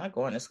like, I'm not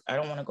going to, I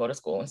don't want to go to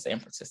school in San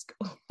Francisco.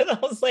 And I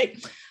was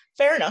like,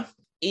 fair enough.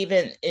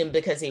 Even in,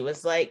 because he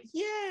was like,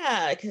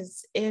 yeah,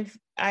 because if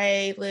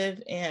I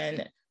live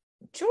in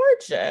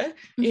Georgia,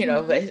 you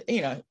know, but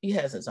you know, he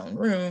has his own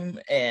room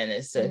and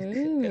it's a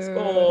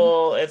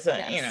school. It's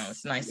a, you know,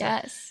 it's nice.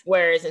 Yes.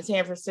 Whereas in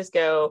San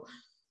Francisco,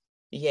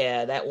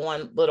 yeah, that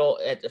one little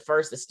at the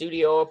first the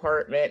studio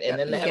apartment, and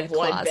then they have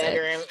one closet.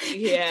 Bedroom.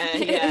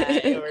 Yeah.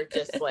 And we're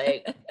just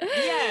like,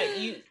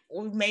 yeah,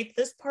 we made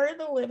this part of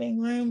the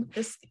living room.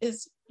 This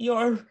is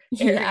your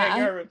area,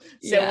 your room.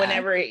 So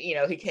whenever you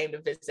know he came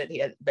to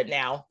visit, but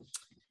now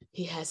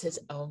he has his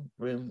own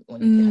room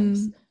when he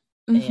comes,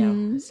 you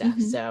know,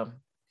 stuff. So,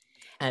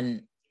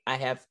 and I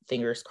have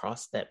fingers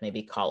crossed that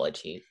maybe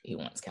college he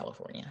wants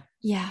California.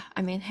 Yeah,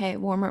 I mean, hey,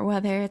 warmer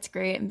weather, it's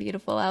great and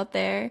beautiful out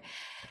there.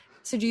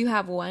 So do you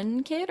have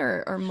one kid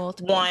or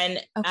multiple? One.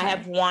 Okay. I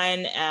have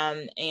one,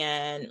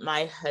 and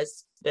my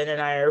husband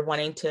and I are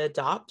wanting to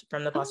adopt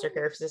from the foster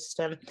care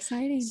system.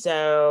 Exciting.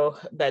 So,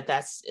 but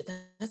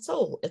it's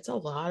a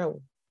lot of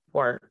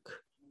work,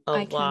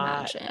 a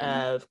lot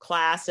of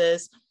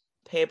classes,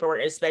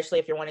 paperwork, especially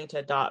if you're wanting to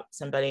adopt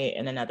somebody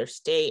in another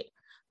state,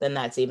 then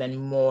that's even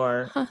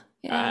more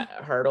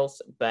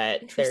hurdles.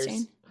 But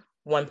there's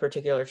one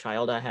particular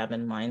child I have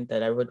in mind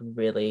that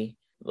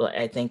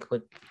I think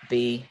would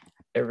be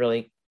a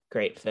really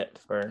great fit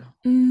for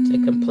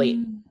to complete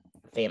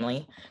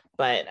family.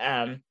 But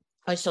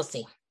I shall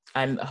see.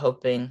 I'm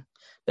hoping,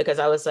 because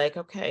I was like,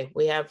 okay,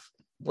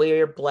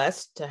 we're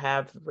blessed to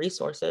have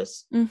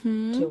resources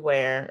to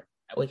where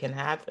we can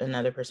have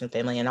another person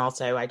family. And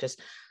also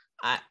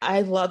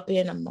I love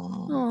being a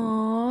mom.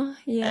 Aww,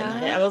 yeah.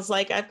 And I was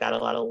like, I've got a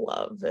lot of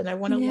love and I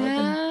want to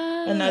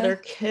love another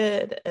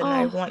kid, and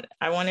I want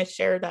to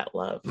share that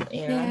love,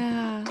 you know.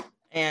 Yeah.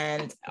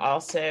 And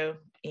also,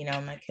 you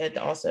know, my kid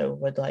also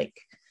would like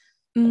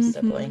a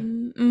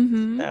sibling.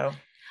 So,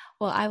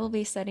 well, I will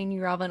be sending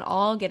you, Robin,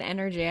 all good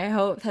energy. I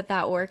hope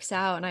that works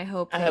out, and I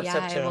hope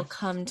that it will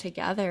come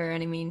together.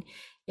 And I mean,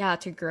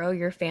 to grow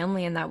your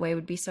family in that way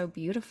would be so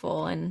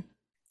beautiful. And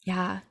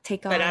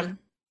take on.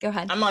 Go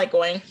ahead. I'm like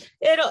going,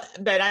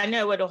 but I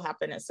know it'll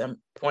happen at some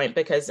point,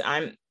 because I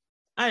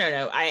don't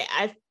know.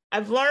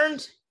 I've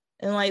learned,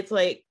 and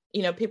like,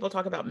 you know, people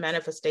talk about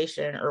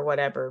manifestation or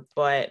whatever,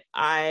 but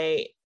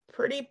I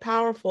pretty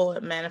powerful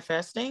at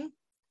manifesting.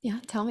 Yeah,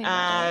 tell me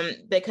about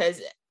that. Because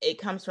it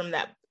comes from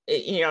that,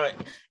 you know,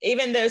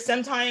 even though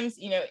sometimes,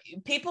 you know,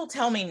 people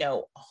tell me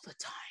no all the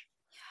time.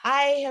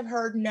 I have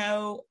heard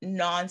no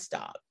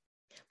nonstop.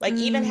 Like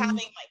even having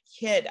my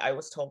kid, I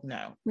was told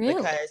no. Really?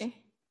 Because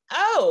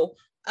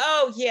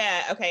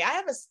yeah, okay.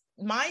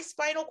 My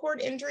spinal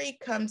cord injury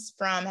comes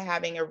from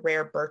having a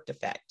rare birth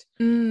defect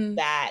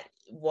that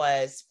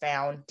was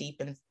found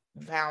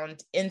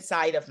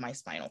inside of my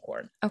spinal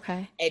cord.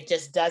 Okay. It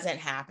just doesn't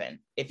happen.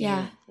 If you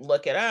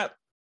look it up,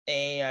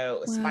 you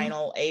know,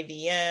 spinal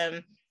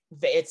AVM,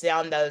 it's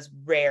on those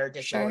rare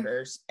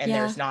disorders, and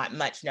there's not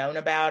much known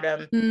about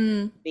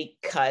them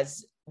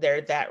because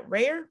they're that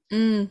rare.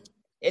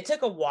 It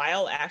took a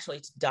while actually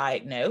to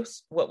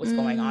diagnose what was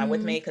going on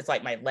with me, because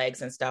like my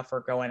legs and stuff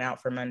were going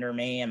out from under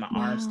me, and my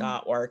arms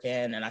stopped working,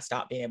 and I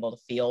stopped being able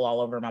to feel all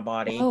over my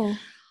body.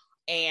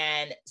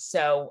 And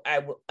so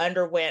I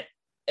underwent,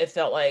 it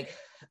felt like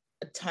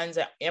tons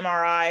of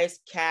MRIs,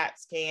 CAT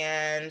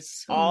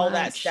scans,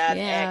 that stuff,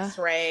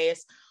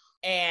 X-rays.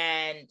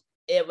 And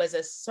it was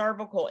a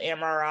cervical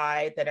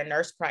MRI that a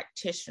nurse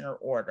practitioner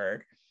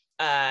ordered,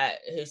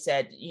 who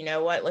said, you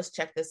know what, let's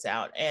check this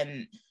out.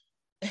 And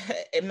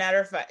a matter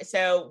of fact,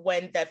 so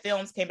when the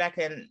films came back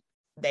and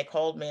they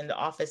called me in the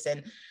office,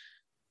 and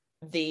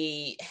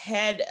the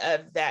head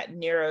of that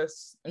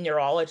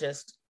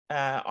neurologist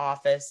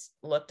office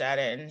looked at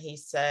it, and he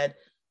said,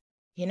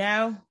 you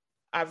know,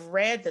 I've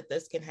read that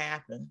this can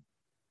happen,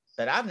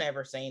 but I've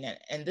never seen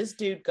it. And this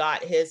dude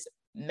got his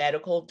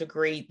medical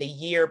degree the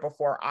year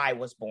before I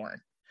was born.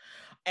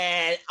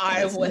 And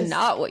That's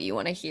not what you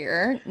want to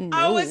hear. No.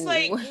 I was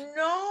like,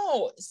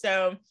 no.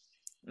 So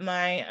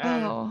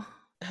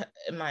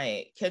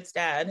my kid's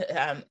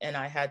dad and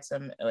I had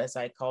some, as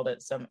I called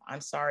it, some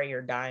I'm sorry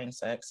you're dying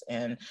sex.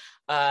 And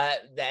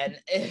then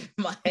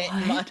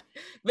my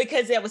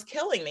because it was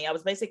killing me. I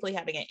was basically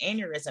having an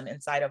aneurysm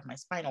inside of my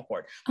spinal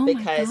cord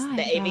because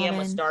the AVM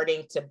was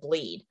starting to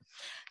bleed.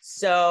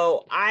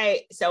 So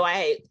I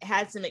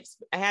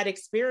had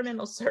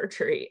experimental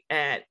surgery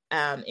at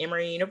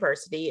Emory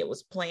University. It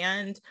was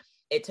planned.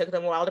 It took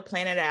them a while to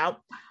plan it out.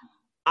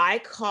 I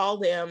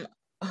called them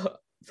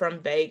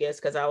from Vegas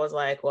because I was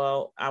like,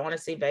 well, I want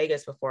to see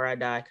Vegas before I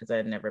die, because I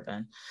had never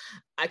been.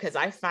 Because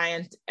I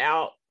find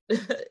out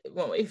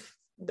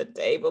the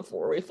day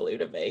before we flew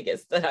to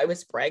Vegas that I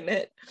was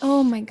pregnant.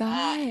 Oh my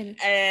God.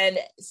 And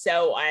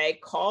so I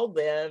called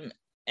them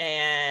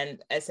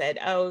and I said,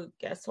 oh,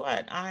 guess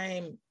what?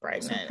 I'm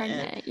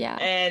pregnant.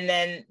 And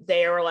then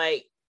they were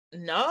like,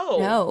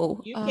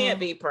 no, you can't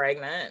be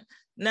pregnant.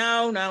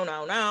 No.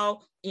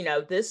 You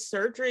know, this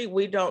surgery,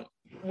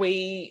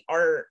 we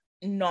are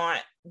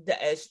not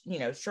as,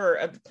 sure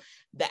of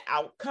the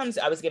outcomes.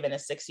 I was given a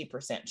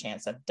 60%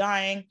 chance of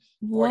dying,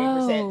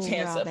 40%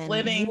 chance of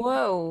living.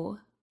 Whoa.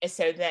 And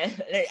so then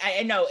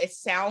I know it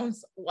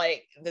sounds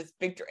like this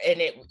big, and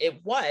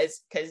it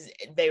was, because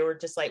they were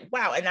just like,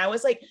 wow. And I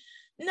was like,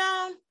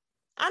 no,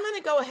 I'm going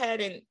to go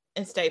ahead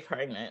and stay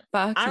pregnant.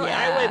 Fuck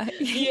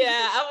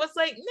yeah. I was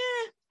like,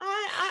 nah,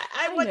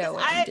 I want know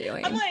this. what I'm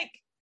doing. I'm like,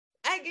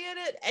 I get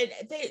it.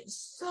 And there's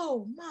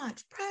so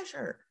much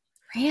pressure.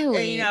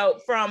 Really?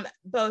 And, from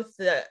both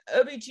the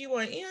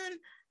OBGYN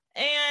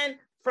and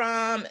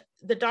from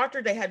the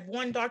doctor. They had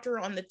one doctor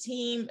on the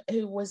team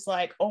who was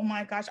like, oh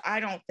my gosh, I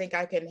don't think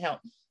I can help.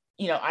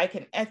 I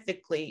can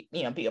ethically,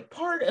 be a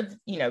part of,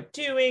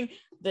 doing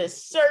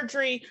this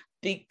surgery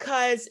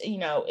because,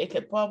 it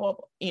could blah, blah,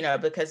 blah,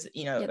 because, of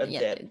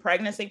the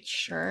pregnancy.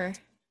 Sure.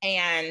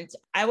 And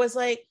I was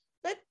like,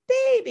 but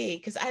baby,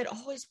 because I had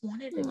always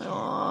wanted a kid.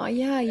 Oh,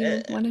 yeah,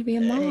 you wanted to be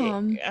a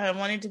mom. I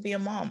wanted to be a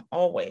mom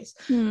always.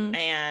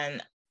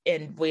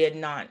 And we had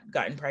not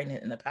gotten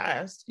pregnant in the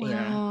past,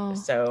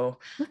 so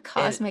what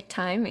cosmic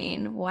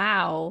timing.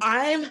 Wow.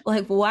 I'm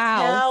like,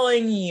 wow,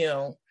 telling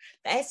you,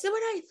 that's what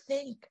I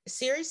think.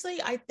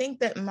 Seriously, I think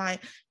that my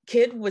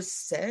kid was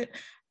sent,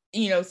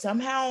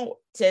 somehow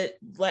to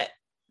let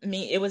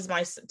me, it was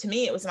my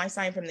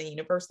sign from the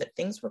universe that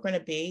things were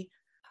going to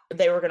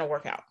they were going to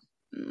work out.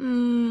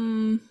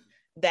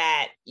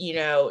 That,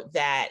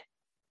 that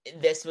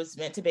this was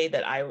meant to be,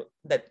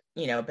 that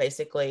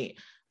basically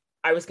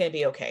I was going to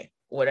be okay.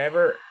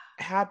 Whatever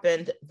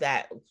happened,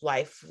 that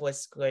life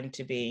was going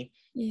to be,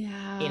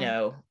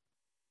 life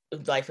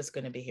was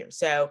going to be here.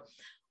 So,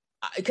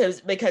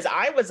 because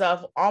I was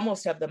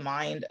almost of the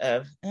mind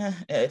of,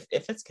 if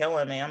it's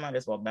killing me, I might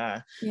as well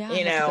die. Yeah, I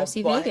have to go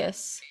see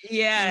Vegas.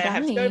 Yeah, I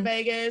have to go to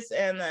Vegas,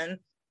 and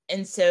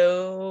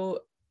so,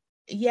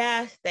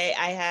 yeah,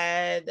 I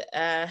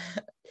had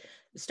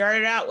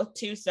started out with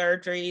 2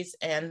 surgeries,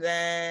 and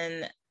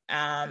then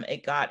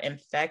it got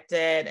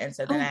infected, and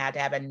so then I had to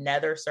have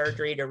another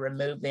surgery to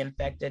remove the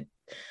infected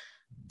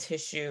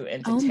tissue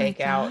and to take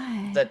out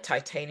the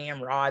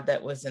titanium rod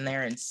that was in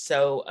there and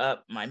sew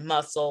up my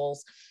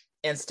muscles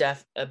and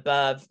stuff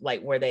above,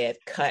 like where they had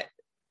cut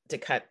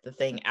the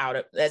thing out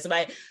of. As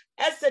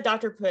the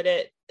doctor put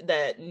it,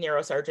 the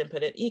neurosurgeon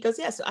put it, he goes,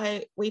 yes,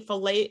 I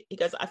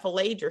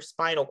filleted your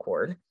spinal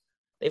cord.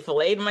 They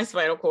filleted my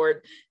spinal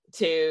cord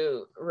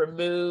to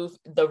remove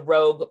the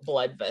rogue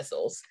blood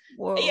vessels.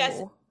 Whoa.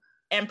 Yes,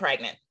 and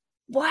pregnant.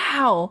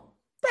 Wow.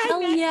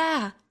 Pregnant. Hell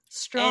yeah.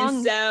 Strong.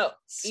 And so,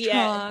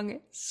 strong.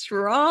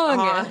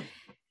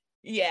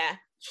 Yeah.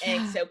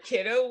 And so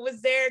kiddo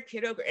was there,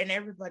 and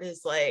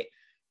everybody's like,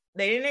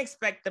 they didn't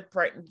expect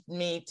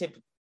me to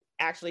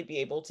actually be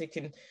able to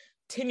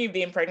continue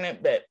being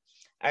pregnant, but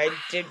I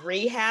did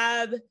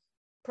rehab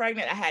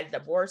pregnant. I had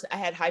divorce. I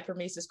had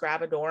hyperemesis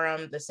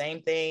gravidorum, the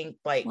same thing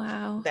like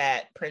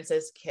that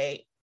Princess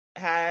Kate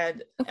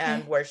had,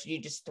 where you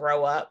just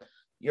throw up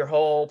your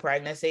whole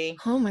pregnancy.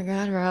 Oh my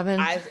God, Robin.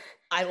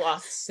 I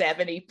lost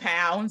 70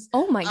 pounds.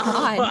 Oh my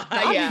God.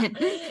 Yeah.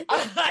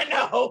 I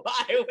know.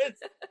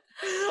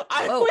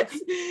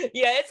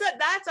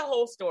 That's a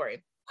whole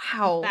story.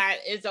 Wow. That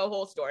is a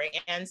whole story.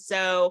 And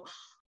so,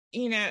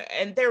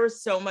 and there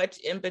was so much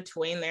in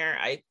between there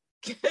I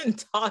can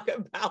talk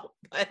about,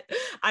 but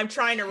I'm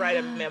trying to write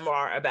a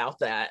memoir about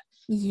that.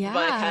 Yeah.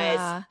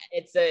 Because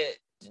it's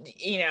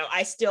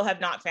I still have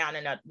not found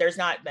there's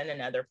not been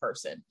another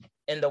person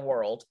in the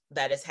world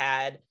that has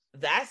had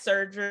that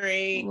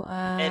surgery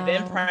and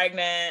been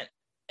pregnant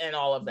and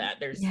all of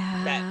that.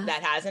 That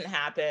hasn't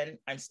happened.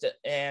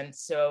 And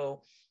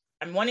so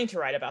I'm wanting to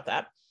write about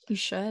that. You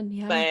should,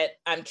 yeah. But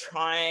I'm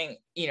trying,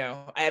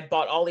 I had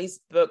bought all these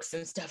books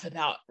and stuff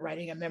about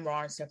writing a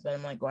memoir and stuff, and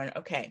I'm like going,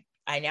 okay,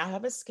 I now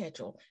have a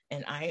schedule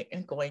and I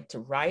am going to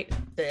write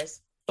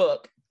this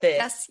book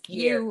this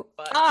year. You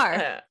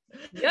are.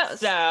 Yes.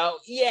 So,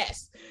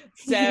 yes.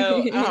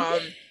 So,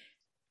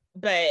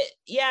 but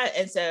yeah,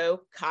 and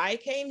so Kai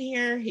came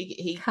here.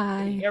 He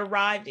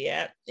arrived.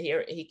 Yeah,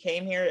 he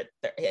came here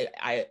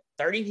at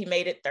 30. He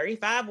made it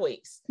 35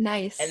 weeks.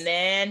 Nice. And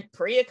then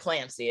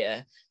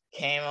preeclampsia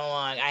came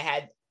along.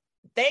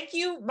 Thank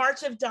you,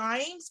 March of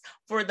Dimes,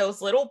 for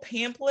those little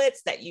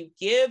pamphlets that you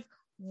give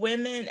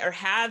women or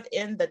have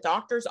in the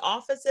doctor's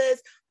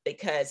offices,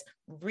 because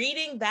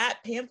reading that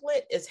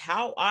pamphlet is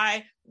how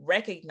I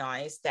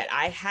recognized that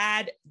I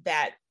had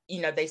that.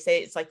 They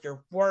say it's like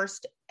your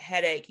worst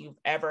headache you've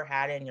ever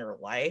had in your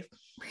life.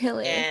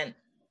 Really? And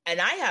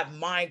I have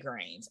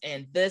migraines,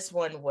 and this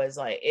one was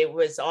like, it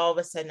was all of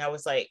a sudden I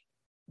was like,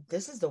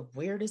 this is the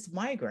weirdest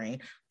migraine.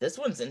 This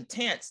one's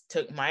intense.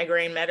 Took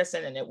migraine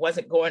medicine and it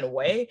wasn't going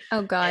away.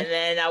 Oh God. And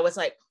then I was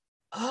like,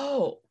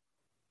 oh,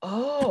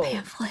 the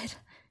pamphlet.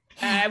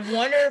 Yeah. I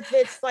wonder if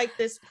it's like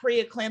this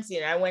preeclampsia.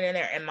 And I went in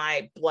there and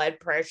my blood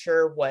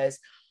pressure was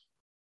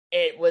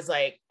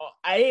like,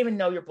 I didn't even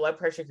know your blood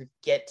pressure could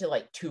get to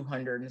like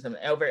 200 and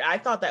something over. I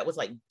thought that was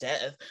like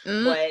death,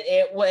 but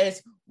it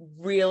was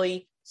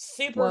really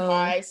super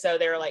high. So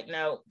they were like,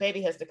 no,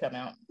 baby has to come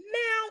out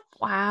now.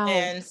 Wow.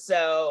 And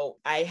so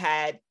I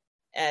had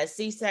a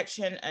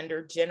C-section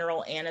under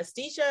general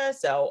anesthesia.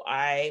 So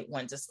I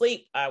went to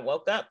sleep. I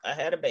woke up. I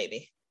had a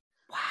baby.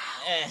 Wow.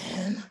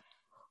 And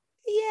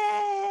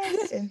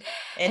yes.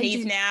 And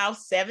he's now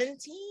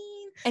 17.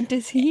 And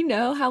does he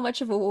know how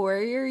much of a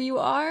warrior you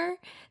are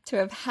to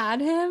have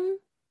had him?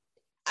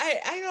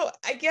 I know.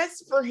 I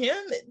guess for him,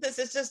 this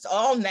is just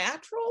all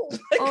natural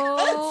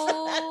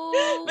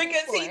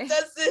because he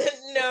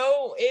doesn't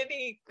know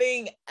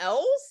anything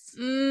else.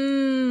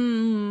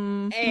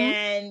 Mm-hmm.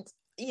 And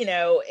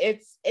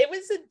it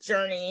was a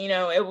journey.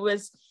 It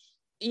was,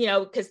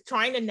 because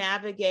trying to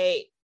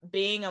navigate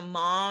being a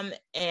mom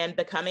and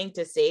becoming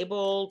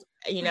disabled,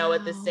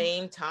 at the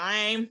same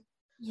time,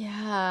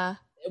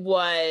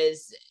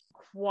 was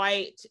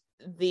quite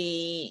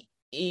the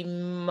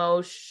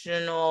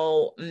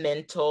emotional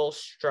mental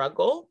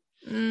struggle.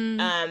 In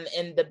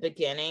the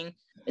beginning.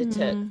 It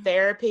took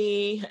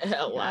therapy,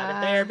 a lot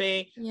of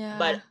therapy,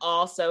 but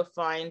also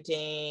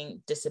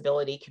finding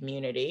disability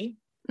community.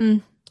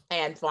 And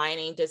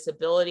finding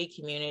disability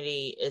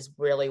community is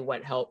really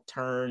what helped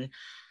turn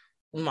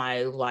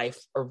my life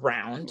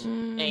around,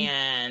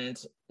 and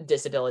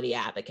disability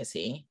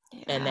advocacy.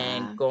 And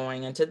then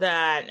going into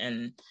that,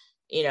 and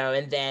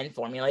and then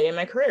formulating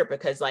my career,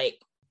 because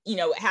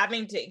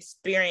having to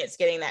experience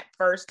getting that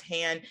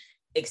firsthand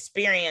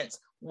experience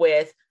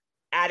with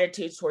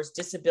attitudes towards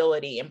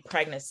disability and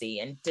pregnancy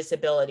and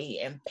disability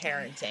and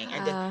parenting.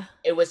 And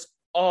it was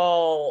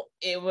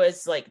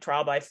like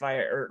trial by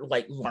fire, or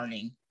like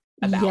learning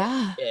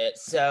about it.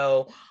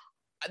 So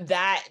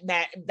that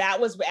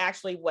was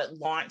actually what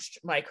launched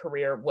my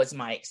career, was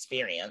my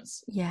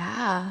experience.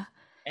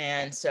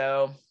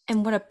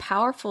 And what a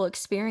powerful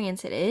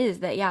experience it is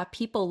that,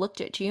 people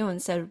looked at you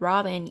and said,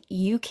 Robin,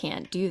 you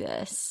can't do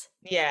this.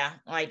 Yeah.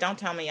 Like, don't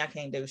tell me I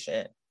can't do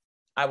shit.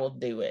 I will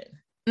do it.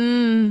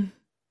 And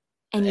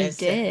you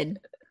did.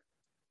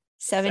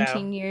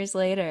 17 years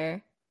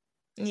later.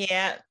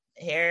 Yeah.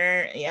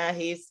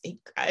 He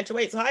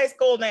graduates high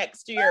school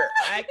next year.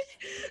 I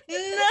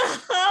know.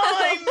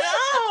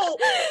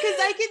 Because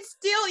I can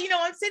still,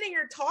 I'm sitting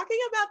here talking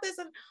about this,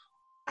 and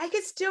I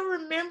could still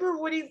remember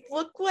what he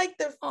looked like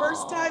the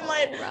first time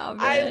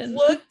I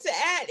looked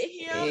at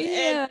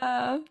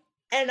him.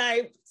 And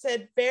I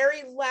said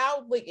very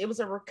loudly, it was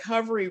a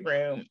recovery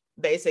room,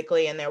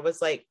 basically. And there was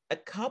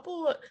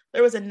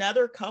there was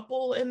another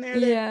couple in there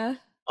that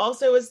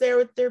also was there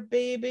with their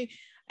baby.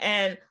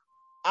 And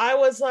I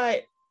was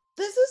like,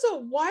 this is a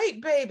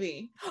white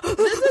baby. This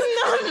is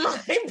not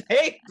my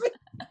baby.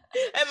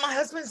 And my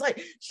husband's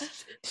like, shh,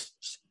 shh,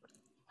 shh.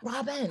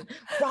 Robin,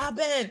 but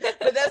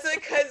that's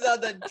because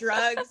of the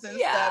drugs and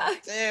stuff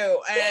too,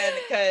 and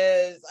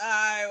because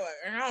I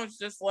was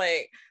just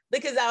like,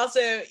 because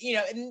also,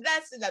 and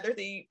that's another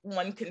thing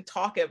one can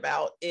talk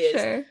about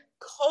is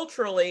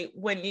culturally,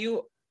 when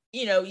you've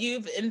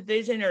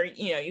envisioned, or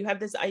you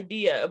have this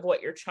idea of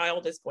what your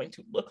child is going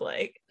to look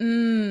like,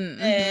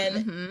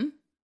 and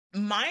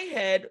my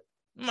head,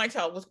 my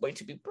child was going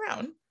to be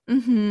brown,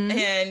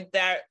 and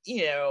that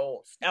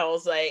I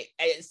was like,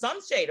 some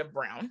shade of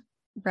brown.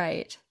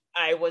 Right.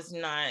 I was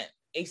not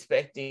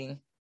expecting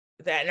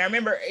that. And I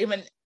remember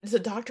even the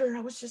doctor,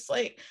 I was just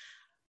like,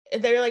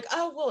 they're like,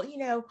 oh, well,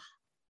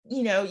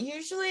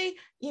 usually,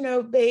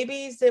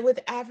 babies with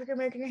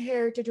African-American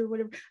heritage or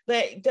whatever,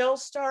 but they'll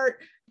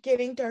start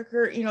getting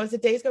darker, as the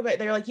days go by.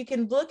 They're like, you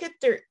can look at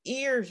their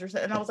ears or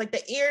something. And I was like,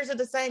 the ears are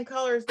the same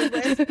color as the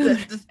rest of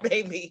this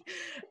baby.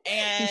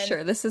 And you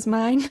sure this is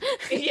mine?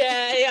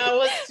 I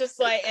was just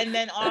like, and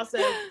then also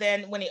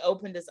when he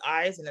opened his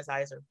eyes, and his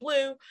eyes are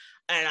blue,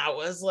 and I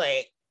was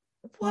like,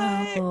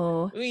 what?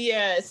 Whoa.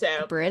 Yeah,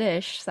 so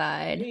British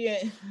side.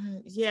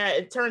 Yeah,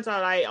 it turns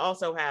out I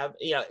also have,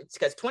 it's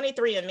because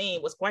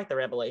 23andMe was quite the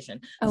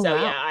revelation. Oh, so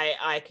wow.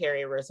 I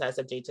carry a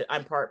recessive G2.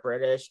 I'm part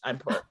British. I'm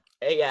part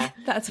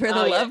That's where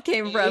the love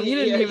came from. You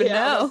didn't even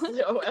know.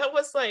 I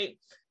was like,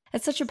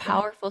 it's such a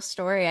powerful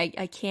story.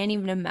 I can't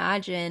even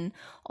imagine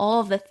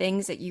all of the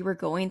things that you were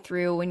going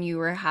through when you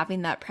were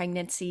having that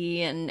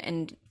pregnancy,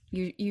 and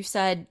you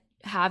said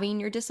having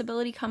your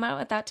disability come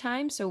out at that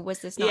time. So was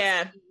this not?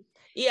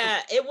 Yeah,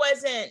 it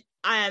wasn't,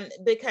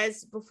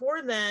 because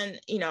before then,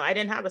 I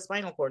didn't have a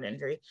spinal cord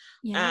injury.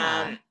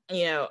 I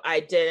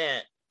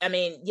didn't,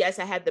 yes,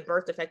 I had the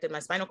birth defect in my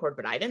spinal cord,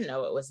 but I didn't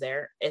know it was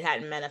there. It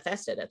hadn't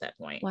manifested at that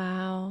point.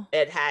 Wow.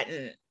 It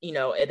hadn't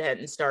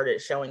started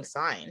showing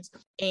signs.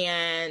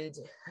 And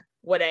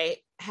what I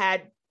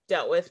had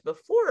dealt with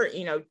before,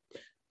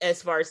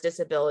 as far as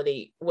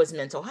disability, was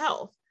mental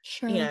health.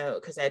 Sure.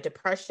 Because I had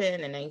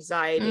depression and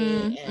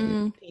anxiety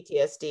and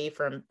PTSD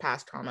from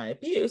past trauma and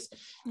abuse.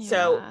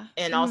 So,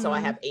 and also I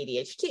have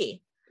ADHD.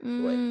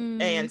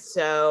 And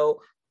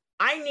so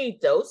I knew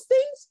those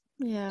things,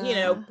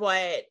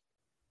 but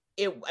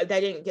I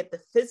didn't get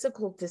the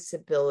physical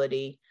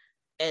disability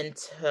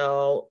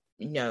until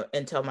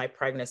my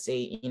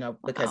pregnancy,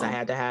 because I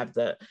had to have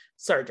the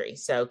surgery.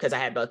 So, because I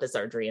had both the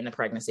surgery and the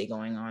pregnancy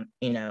going on,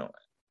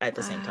 at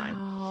the same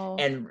time,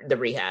 and the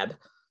rehab.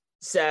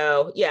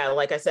 So,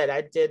 like I said,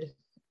 I did,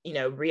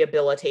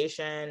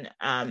 rehabilitation.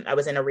 I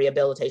was in a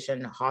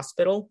rehabilitation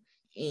hospital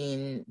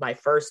in my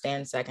first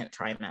and second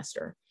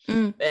trimester.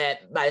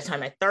 But by the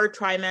time my third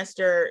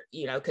trimester,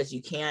 you know, because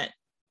you can't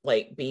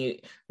like you're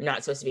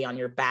not supposed to be on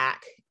your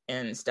back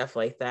and stuff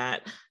like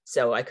that.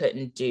 So I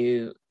couldn't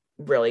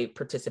really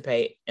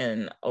participate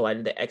in a lot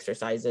of the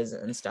exercises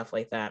and stuff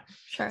like that.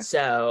 Sure.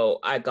 So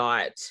I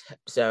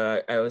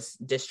was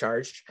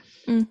discharged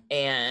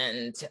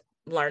and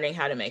learning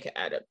how to make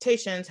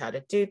adaptations, how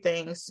to do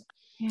things.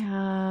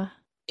 Yeah.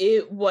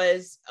 It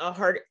was a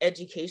hard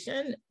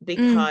education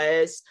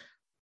because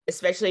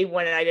especially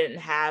when I didn't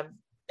have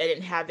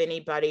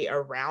anybody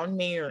around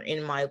me or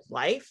in my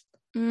life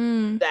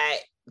that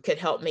could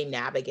help me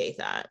navigate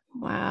that.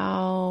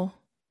 Wow.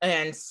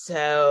 And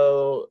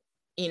so,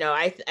 you know,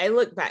 I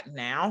look back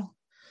now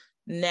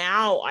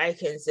I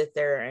can sit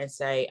there and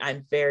say,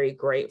 I'm very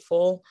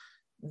grateful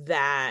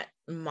that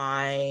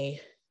my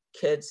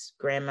kids'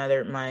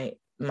 grandmother, my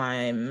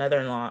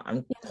mother-in-law,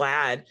 I'm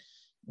glad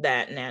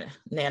that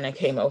Nana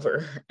came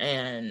over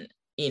and,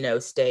 you know,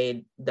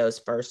 stayed those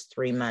first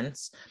 3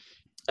 months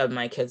of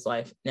my kid's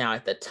life. Now,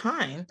 at the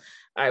time,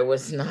 I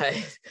was not,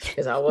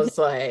 because I was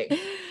like,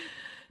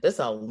 this is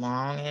a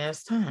long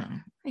ass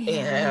time,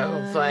 you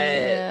know,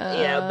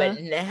 but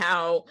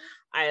now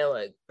I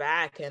look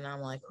back and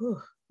I'm like,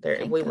 whew,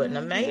 we wouldn't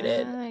have made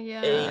it.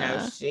 Yeah. And, you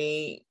know,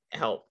 she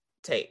helped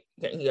take,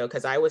 you know,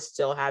 because I was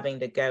still having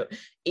to go,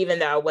 even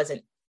though I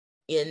wasn't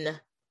in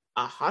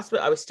a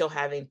hospital, I was still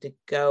having to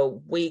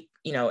go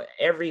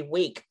every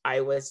week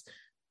I was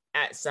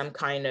at some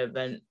kind of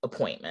an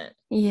appointment.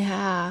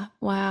 Yeah.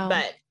 Wow.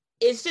 But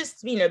it's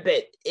just, you know,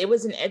 but it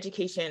was an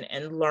education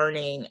and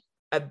learning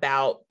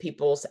about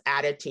people's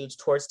attitudes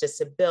towards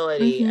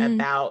disability,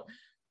 about,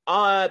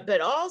 but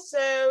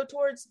also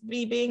towards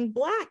me being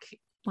Black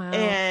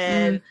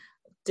and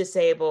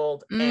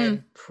disabled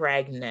and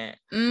pregnant.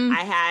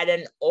 I had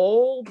an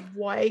old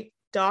white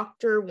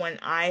doctor when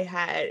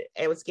I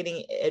was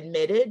getting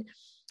admitted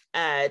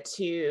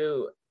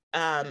to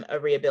a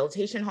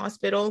rehabilitation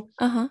hospital.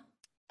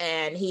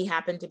 And he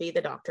happened to be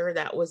the doctor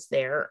that was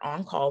there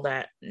on call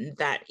that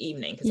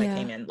evening, because I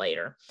came in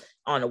later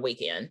on a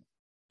weekend.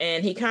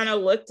 And he kind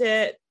of looked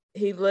at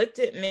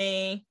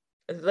me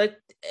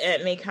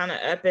kind of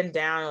up and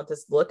down with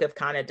this look of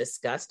kind of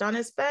disgust on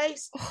his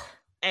face.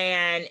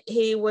 And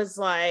he was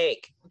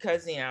like,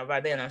 because, you know, by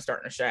then I'm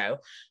starting a show.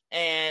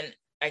 And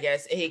I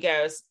guess he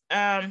goes,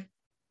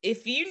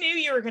 if you knew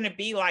you were going to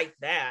be like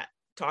that,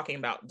 talking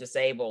about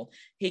disabled,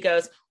 he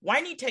goes, why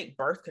didn't you take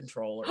birth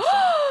control or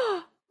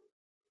something?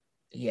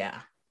 Yeah.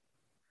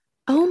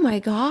 Oh my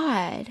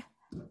God.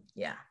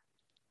 Yeah.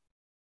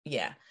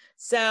 Yeah.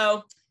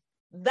 So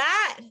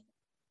that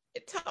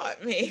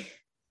taught me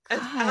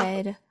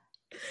God.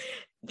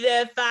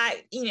 the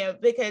fact, you know,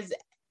 because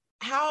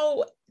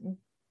how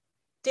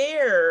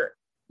dare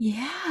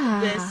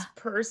this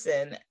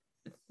person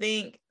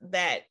think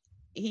that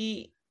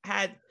he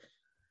had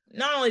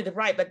not only the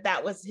right, but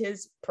that was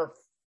his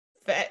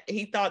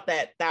he thought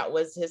that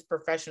was his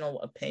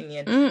professional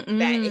opinion,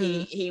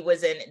 that he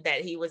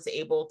was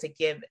able to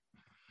give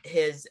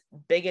his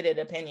bigoted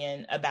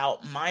opinion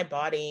about my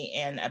body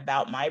and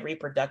about my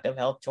reproductive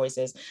health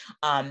choices,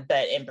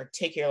 but in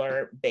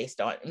particular based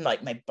on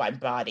like my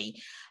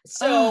body.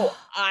 So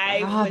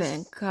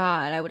Robin,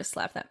 God, I would have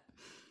slapped that.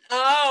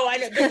 Oh, I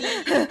know.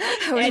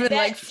 I would have been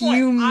like,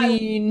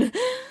 fuming.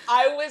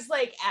 I was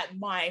like at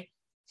my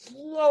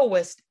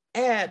lowest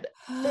ebb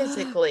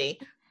physically,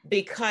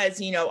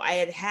 because, you know,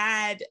 I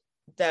had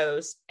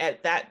those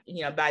at that,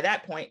 you know, by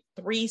that point,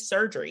 3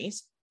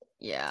 surgeries.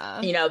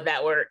 Yeah. You know,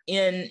 that were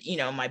in, you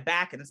know, my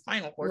back and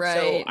spinal cord. Right.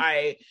 So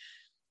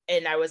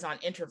I was on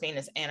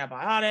intravenous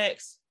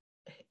antibiotics.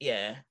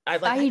 Yeah. I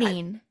was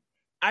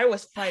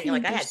fighting.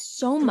 Like I had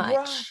so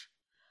much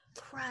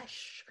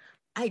thrush.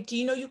 Do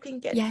you know you can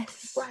get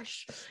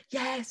thrush?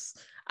 Yes.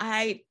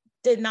 I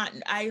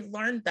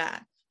learned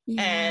that.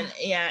 Yeah.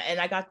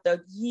 And I got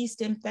the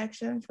yeast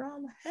infection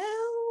from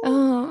hell.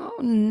 Oh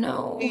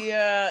no.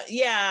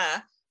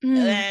 Yeah.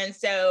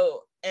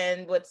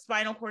 And with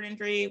spinal cord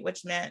injury,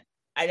 which meant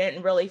I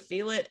didn't really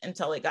feel it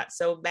until it got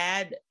so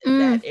bad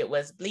that it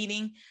was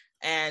bleeding.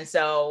 And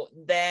so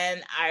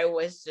then I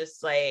was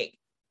just like,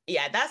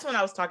 yeah, that's when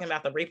I was talking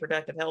about the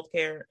reproductive health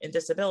care and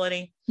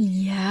disability.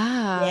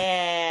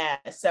 Yeah.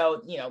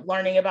 So, you know,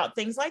 learning about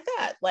things like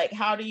that, like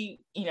how can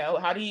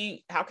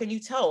you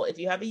tell if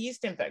you have a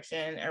yeast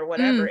infection or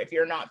whatever, if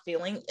you're not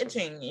feeling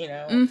itching, you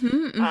know?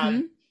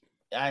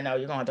 I know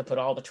you're going to have to put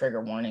all the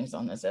trigger warnings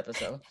on this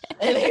episode.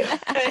 Anyway,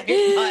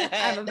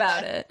 I'm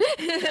about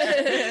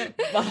it.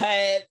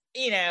 But,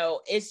 you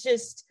know, it's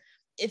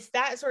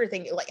that sort of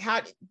thing. Like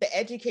how the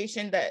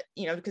education that,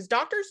 you know, because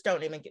doctors don't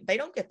get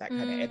that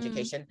kind of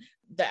education.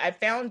 That I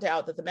found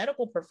out that the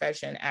medical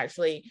profession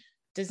actually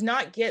does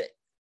not get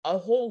a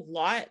whole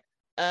lot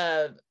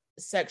of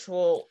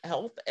sexual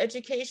health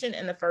education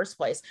in the first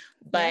place,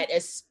 but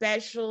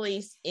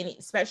especially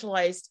in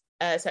specialized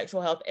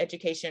sexual health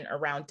education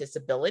around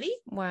disability.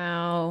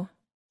 Wow.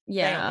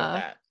 Yeah. They don't get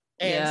that.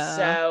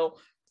 And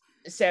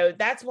so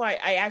that's why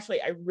I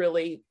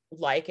really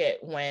like it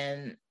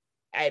when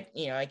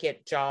I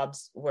get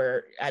jobs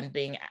where I'm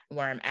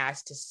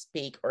asked to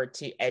speak or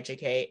to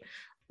educate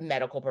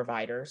medical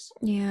providers.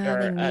 Yeah,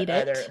 they need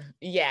it.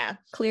 Yeah.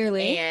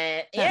 Clearly.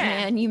 And that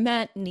man you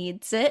met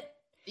needs it.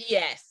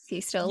 Yes. Is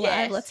he still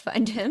alive? Let's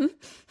find him.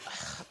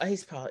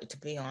 He's probably, to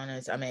be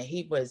honest, I mean,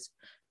 he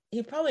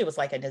probably was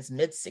like in his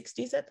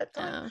mid-60s at that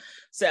time. Oh.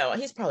 So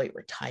he's probably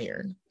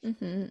retired.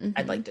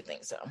 I'd like to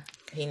think so.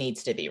 He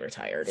needs to be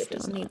retired.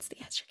 Still needs the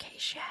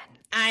education.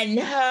 I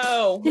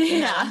know.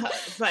 Yeah.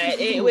 But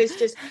it was,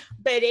 just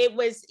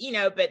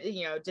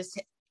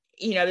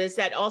there's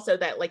that also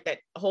that like that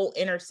whole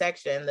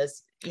intersection,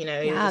 this,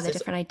 the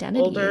different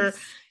identities. Older,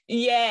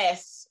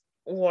 yes,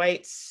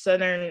 white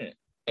Southern,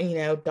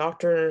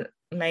 doctor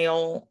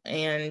male,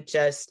 and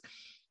just,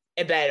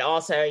 but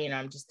also,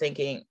 I'm just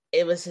thinking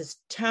it was his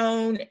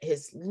tone,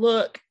 his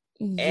look,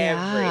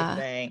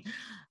 everything.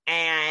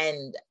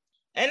 And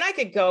I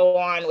could go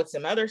on with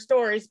some other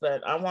stories,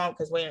 but I won't,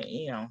 because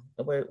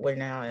we're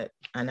now at,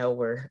 I know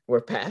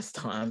we're past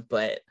time,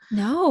 but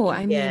no,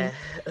 I mean,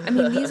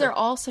 these are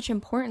all such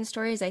important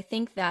stories. I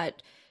think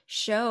that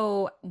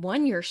show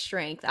your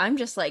strength. I'm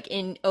just like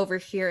over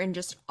here in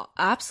just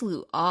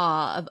absolute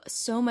awe of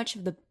so much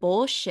of the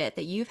bullshit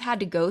that you've had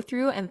to go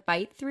through and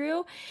fight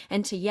through,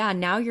 and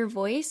now your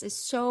voice is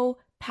so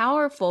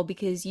powerful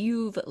because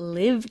you've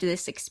lived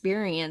this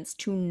experience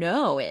to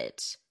know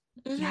it.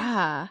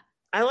 Yeah.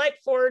 I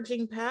like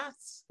forging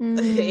paths,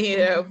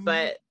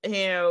 but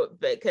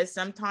because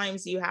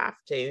sometimes you have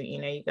to,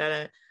 you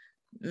gotta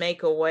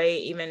make a way,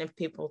 even if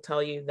people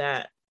tell you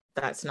that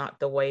that's not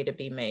the way to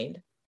be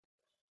made.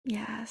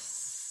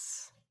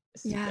 Yes.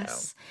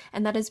 Yes.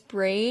 And that is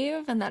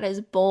brave and that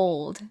is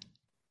bold.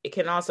 It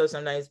can also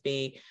sometimes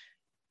be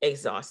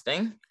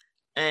exhausting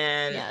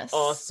and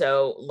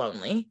also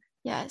lonely.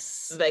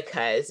 Yes.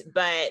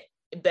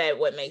 But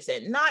what makes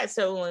it not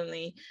so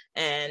lonely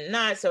and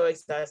not so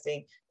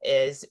exhausting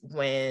is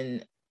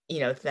when,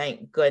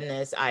 thank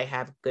goodness I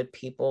have good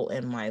people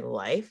in my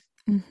life.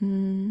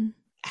 Mm-hmm.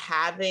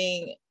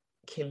 Having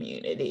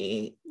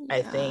community,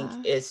 I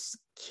think, is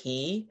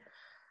key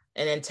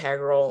and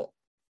integral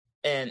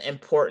and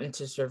important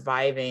to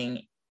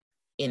surviving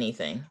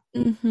anything.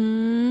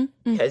 Mm-hmm.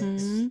 Because,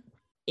 and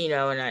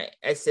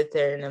I sit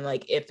there and I'm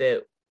like, if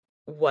it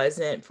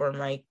wasn't for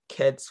my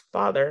kid's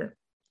father,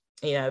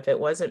 if it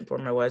wasn't for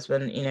my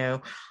husband,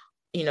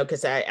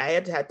 because I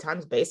had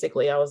times,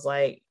 basically, I was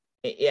like,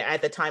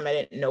 at the time I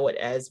didn't know it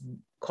as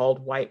called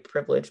white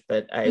privilege,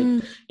 but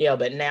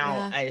but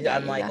now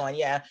I'm like,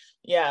 I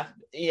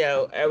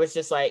was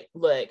just like,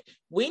 look,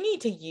 we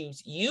need to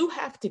use, you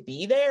have to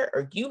be there,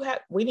 or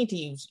we need to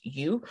use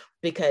you,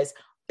 because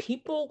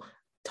people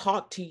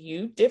talk to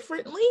you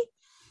differently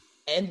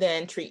and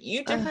then treat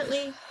you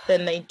differently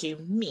than they do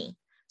me.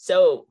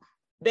 So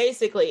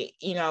basically,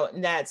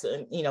 that's,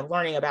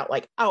 learning about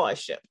like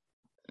allyship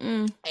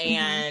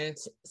and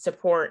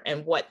support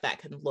and what that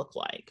can look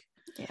like.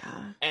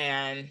 Yeah.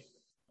 And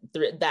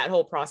that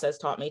whole process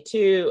taught me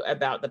too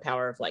about the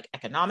power of like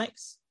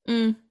economics.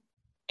 And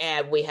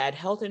we had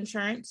health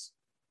insurance,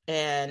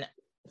 and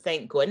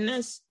thank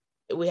goodness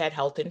we had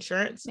health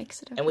insurance.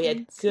 Makes a difference. And we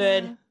had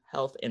good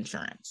health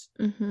insurance.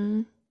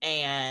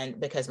 And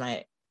because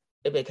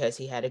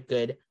he had a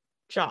good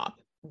job.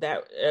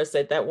 That I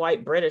said, that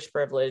white British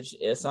privilege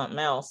is something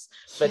else,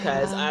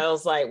 because I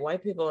was like,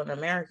 white people in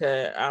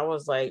America, I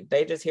was like,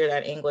 they just hear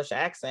that English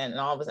accent,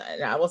 and all of a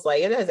sudden I was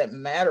like, it doesn't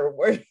matter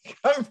where you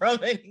come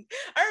from. And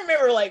I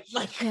remember like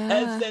my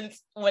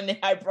cousins, when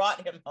I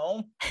brought him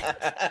home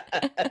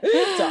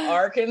to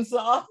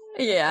Arkansas.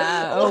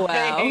 Yeah. Oh,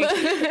 wow.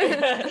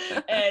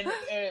 and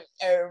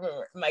I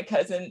remember my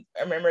cousin,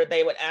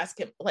 they would ask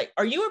him, like,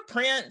 are you a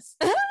prince?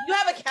 You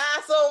have a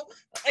castle?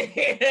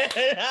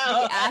 The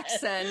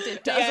accent,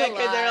 it does a lot.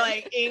 Because they're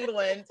like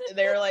England.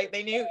 They're like,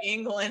 they knew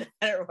England.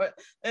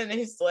 And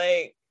he's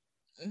like,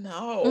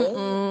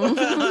 no.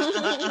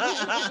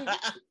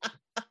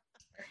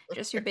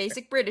 Just your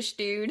basic British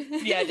dude.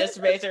 Yeah,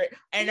 just basic.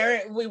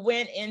 And we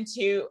went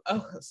into,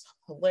 it's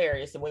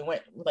hilarious. And we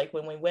went, like,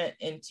 when we went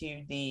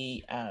into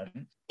the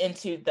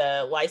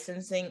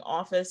licensing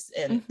office,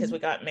 and because we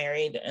got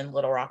married in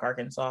Little Rock,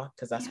 Arkansas,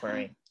 because that's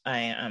where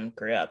I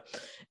grew up.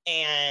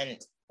 And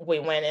we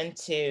went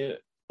into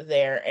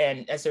there,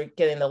 and as we're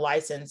getting the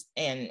license,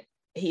 and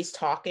he's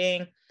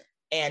talking,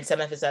 and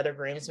some of his other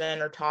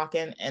groomsmen are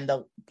talking, and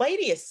the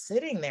lady is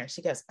sitting there.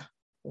 She goes,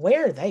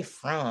 where are they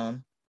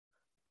from?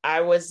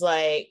 I was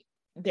like,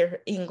 they're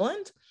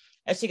England.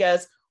 And she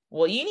goes,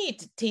 well, you need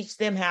to teach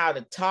them how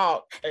to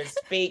talk or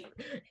speak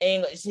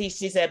English. She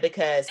said,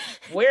 because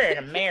we're in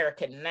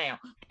America now.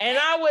 And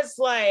I was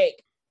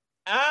like,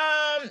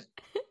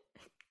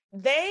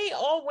 they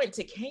all went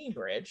to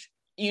Cambridge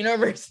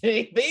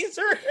University. These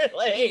are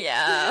like,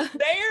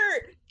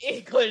 they're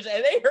English,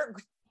 and they are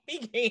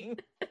speaking.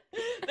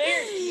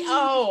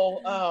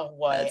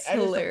 What? That's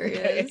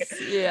hilarious.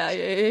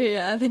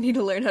 Yeah. They need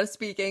to learn how to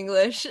speak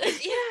English. Yeah,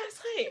 it's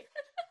like,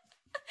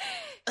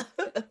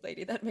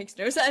 lady, that makes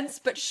no sense,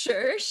 but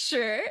sure.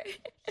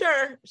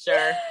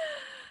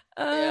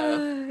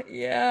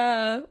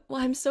 Yeah.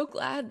 Well, I'm so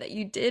glad that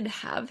you did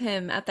have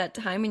him at that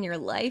time in your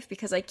life,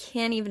 because I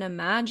can't even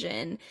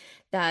imagine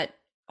that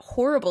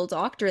horrible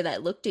doctor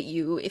that looked at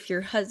you if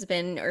your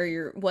husband or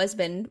your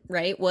husband,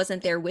 right,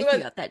 wasn't there with you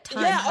at that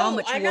time. Yeah. How Oh,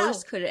 much I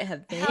worse know. could it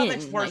have been? How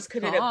much worse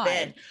could it have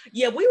been?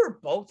 Yeah, we were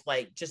both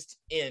like just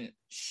in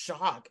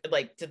shock,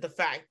 like to the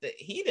fact that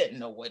he didn't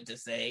know what to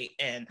say,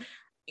 and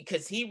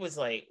because he was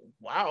like,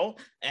 "Wow,"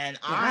 and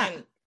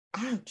I'm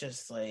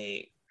just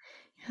like,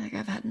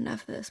 I've had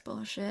enough of this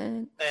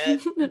bullshit.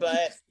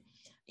 but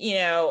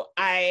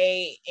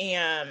I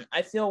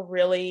feel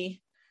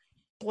really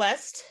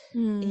blessed,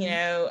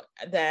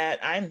 that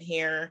I'm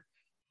here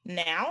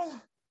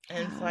now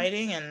and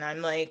fighting, and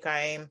I'm like,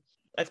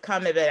 I've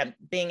come a bit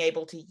being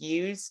able to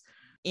use,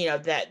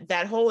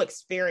 that whole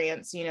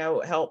experience,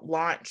 help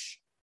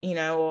launch,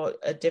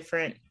 a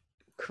different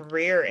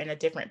career and a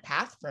different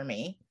path for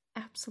me.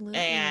 Absolutely.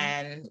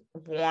 And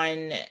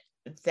one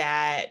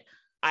that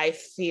I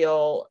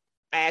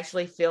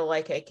actually feel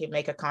like I can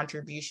make a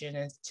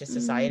contribution to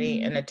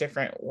society in a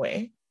different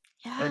way.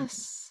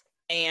 Yes.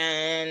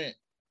 And,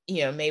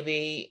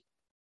 maybe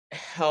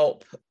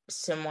help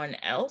someone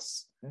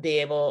else be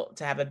able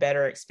to have a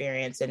better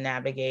experience in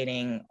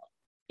navigating,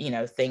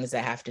 things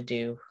that have to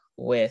do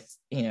with,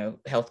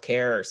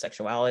 healthcare or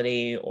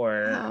sexuality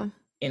or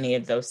any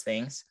of those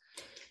things.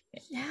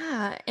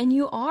 Yeah, and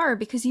you are,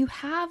 because you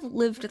have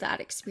lived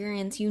that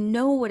experience. You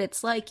know what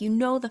it's like. You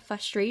know the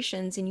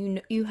frustrations, and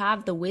you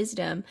have the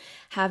wisdom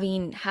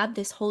having had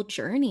this whole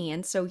journey.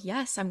 And so,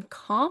 yes, I'm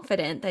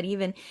confident that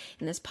even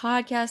in this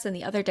podcast and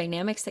the other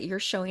dynamics that you're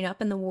showing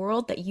up in the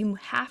world, that you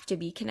have to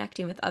be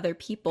connecting with other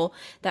people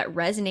that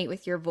resonate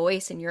with your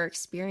voice and your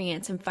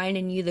experience, and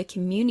finding you the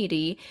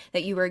community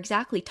that you were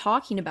exactly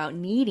talking about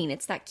needing.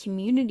 It's that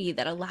community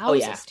that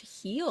allows us to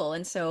heal.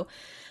 And so,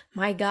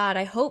 my God,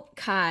 I hope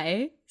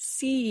Kai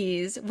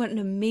sees what an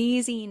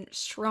amazing,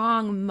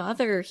 strong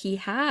mother he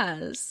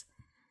has.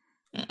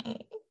 Yeah.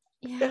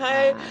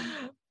 I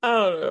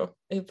don't know.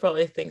 He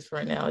probably thinks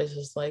right now he's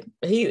just like,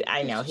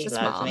 I know he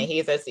loves me.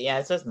 He's just,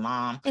 it's just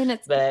mom. And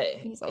but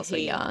he's also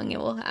young. It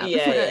will happen.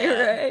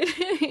 Yeah. Right.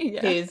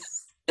 Yeah.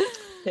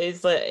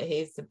 He's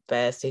the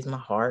best. He's my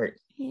heart.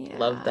 Yeah.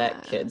 Love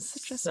that kid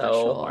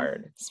so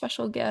hard.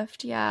 Special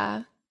gift.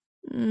 Yeah.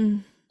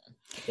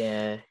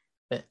 Yeah.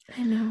 But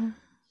I know.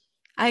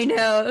 I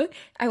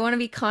want to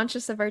be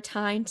conscious of our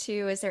time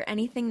too. Is there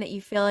anything that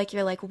you feel like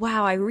you're like,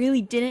 wow, I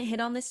really didn't hit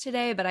on this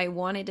today, but I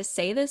wanted to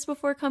say this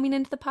before coming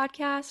into the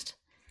podcast?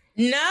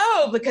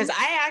 No, because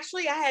I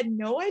had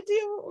no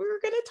idea what we were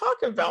going to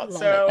talk about. I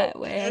love it that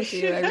way. I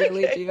do. I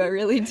really do. I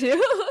really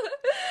do.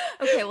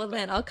 Okay, well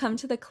then I'll come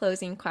to the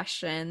closing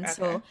question. Okay.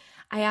 So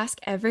I ask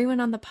everyone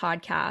on the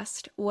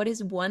podcast, what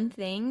is one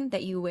thing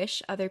that you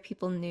wish other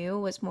people knew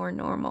was more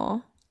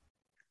normal?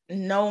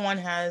 No one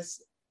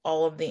has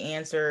all of the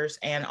answers.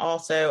 And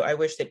also, I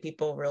wish that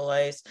people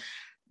realize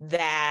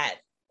that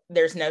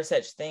there's no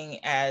such thing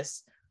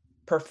as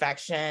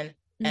perfection,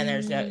 and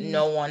there's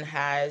no one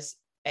has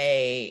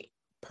a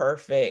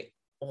perfect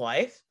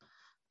life.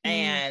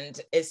 And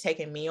it's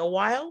taken me a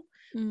while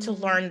to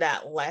learn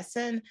that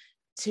lesson,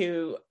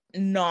 to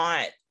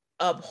not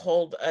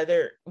uphold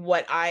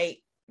what I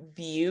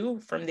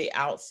view from the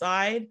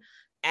outside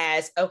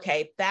as,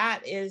 okay,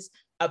 that is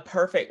a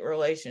perfect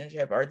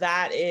relationship, or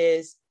that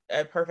is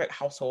a perfect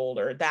household,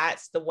 or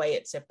that's the way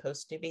it's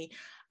supposed to be.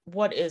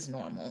 What is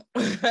normal?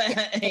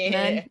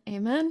 Amen.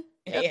 Amen.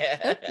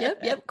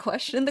 Yep.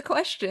 Question the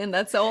question.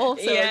 That's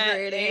also a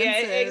great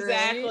answer. Yeah,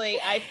 exactly. Right?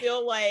 I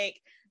feel like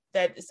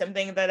that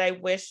something that I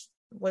wish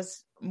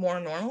was more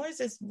normal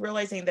is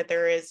realizing that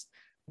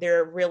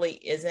there really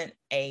isn't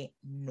a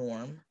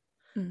norm.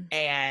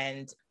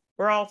 And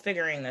we're all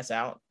figuring this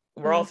out.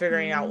 We're all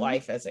figuring out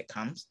life as it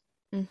comes.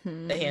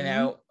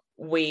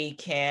 We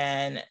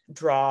can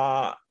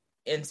draw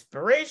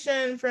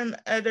inspiration from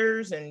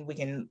others, and we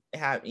can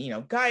have,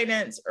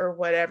 guidance or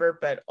whatever,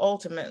 but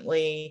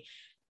ultimately,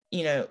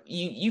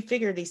 you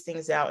figure these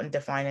things out and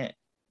define it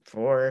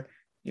for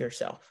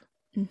yourself.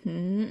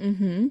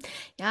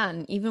 Yeah,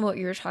 and even what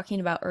you were talking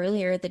about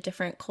earlier, the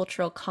different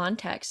cultural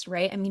context,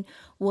 right? I mean,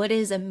 what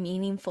is a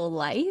meaningful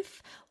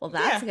life? Well,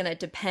 that's going to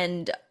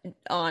depend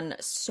on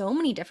so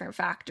many different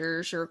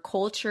factors, your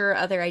culture,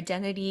 other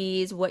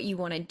identities, what you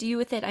want to do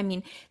with it. I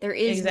mean, there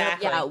is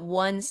no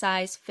one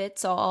size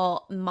fits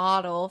all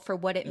model for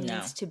what it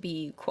means to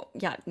be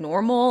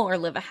normal or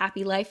live a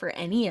happy life or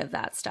any of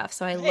that stuff.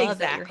 So I love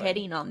that you're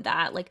hitting on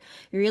that. Like,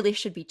 you really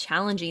should be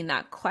challenging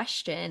that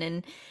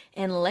question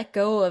and let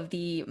go of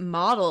the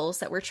models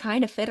that we're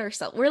trying to fit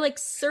ourselves. We're like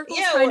circles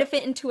trying to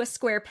fit into a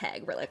square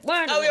peg. We're like,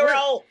 what?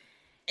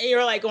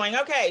 You're like going,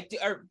 okay,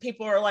 or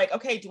people are like,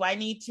 okay, do I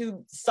need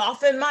to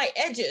soften my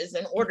edges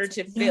in order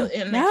to fill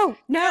in? No,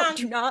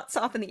 do not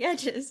soften the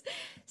edges.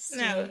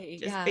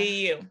 Just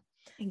be you.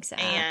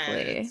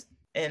 Exactly.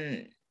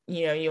 And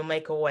you'll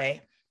make a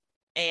way,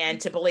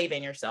 and to believe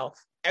in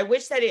yourself. I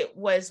wish that it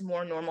was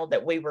more normal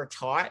that we were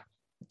taught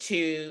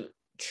to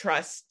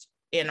trust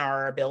in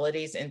our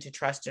abilities and to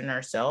trust in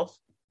ourselves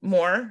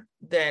more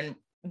than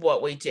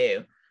what we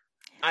do.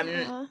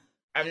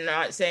 I'm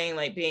not saying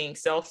like being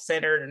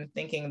self-centered and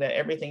thinking that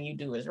everything you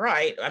do is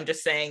right. I'm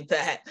just saying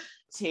that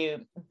to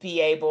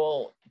be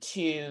able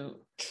to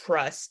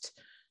trust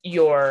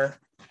your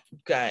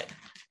gut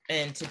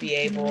and to be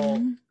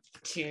able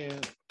to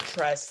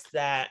trust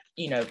that,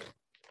 you know,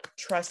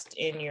 trust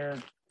in your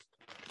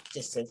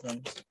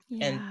decisions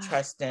and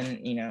trust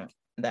in, you know,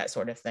 that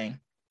sort of thing.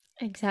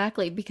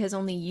 Exactly, because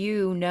only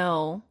you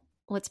know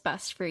what's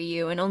best for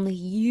you and only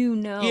you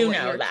know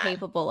what you're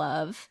capable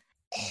of.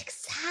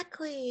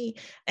 Exactly.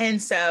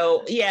 And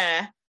so,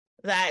 yeah,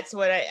 that's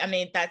what I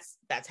mean, that's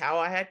how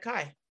I had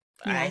Kai.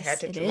 Yes, I had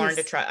to learn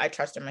to trust. I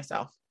trusted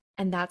myself.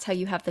 And that's how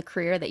you have the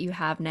career that you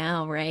have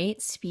now, right?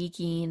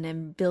 Speaking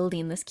and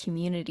building this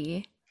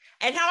community.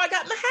 And how I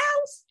got my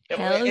house.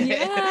 Hell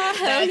yeah.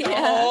 That's a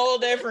whole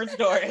different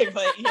story.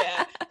 But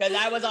yeah, because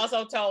I was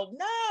also told,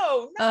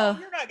 no,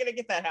 you're not going to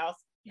get that house.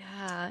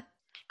 Yeah.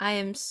 I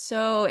am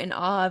so in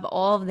awe of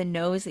all of the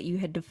no's that you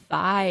had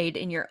defied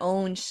in your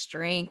own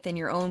strength and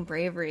your own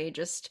bravery.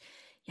 Just,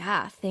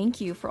 yeah, thank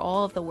you for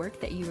all of the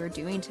work that you are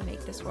doing to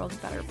make this world a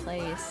better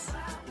place.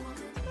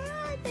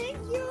 Yeah, thank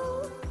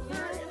you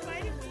for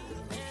inviting me.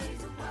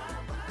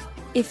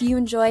 If you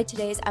enjoyed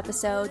today's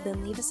episode,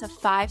 then leave us a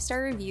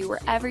 5-star review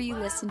wherever you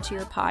listen to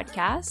your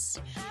podcasts.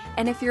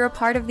 And if you're a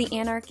part of the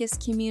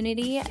Anarchist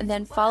community,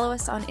 then follow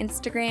us on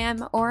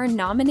Instagram or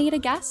nominate a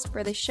guest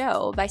for the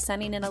show by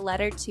sending in a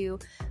letter to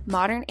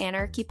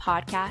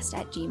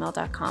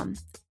modernanarchypodcast@gmail.com.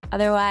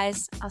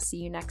 Otherwise, I'll see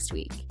you next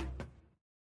week.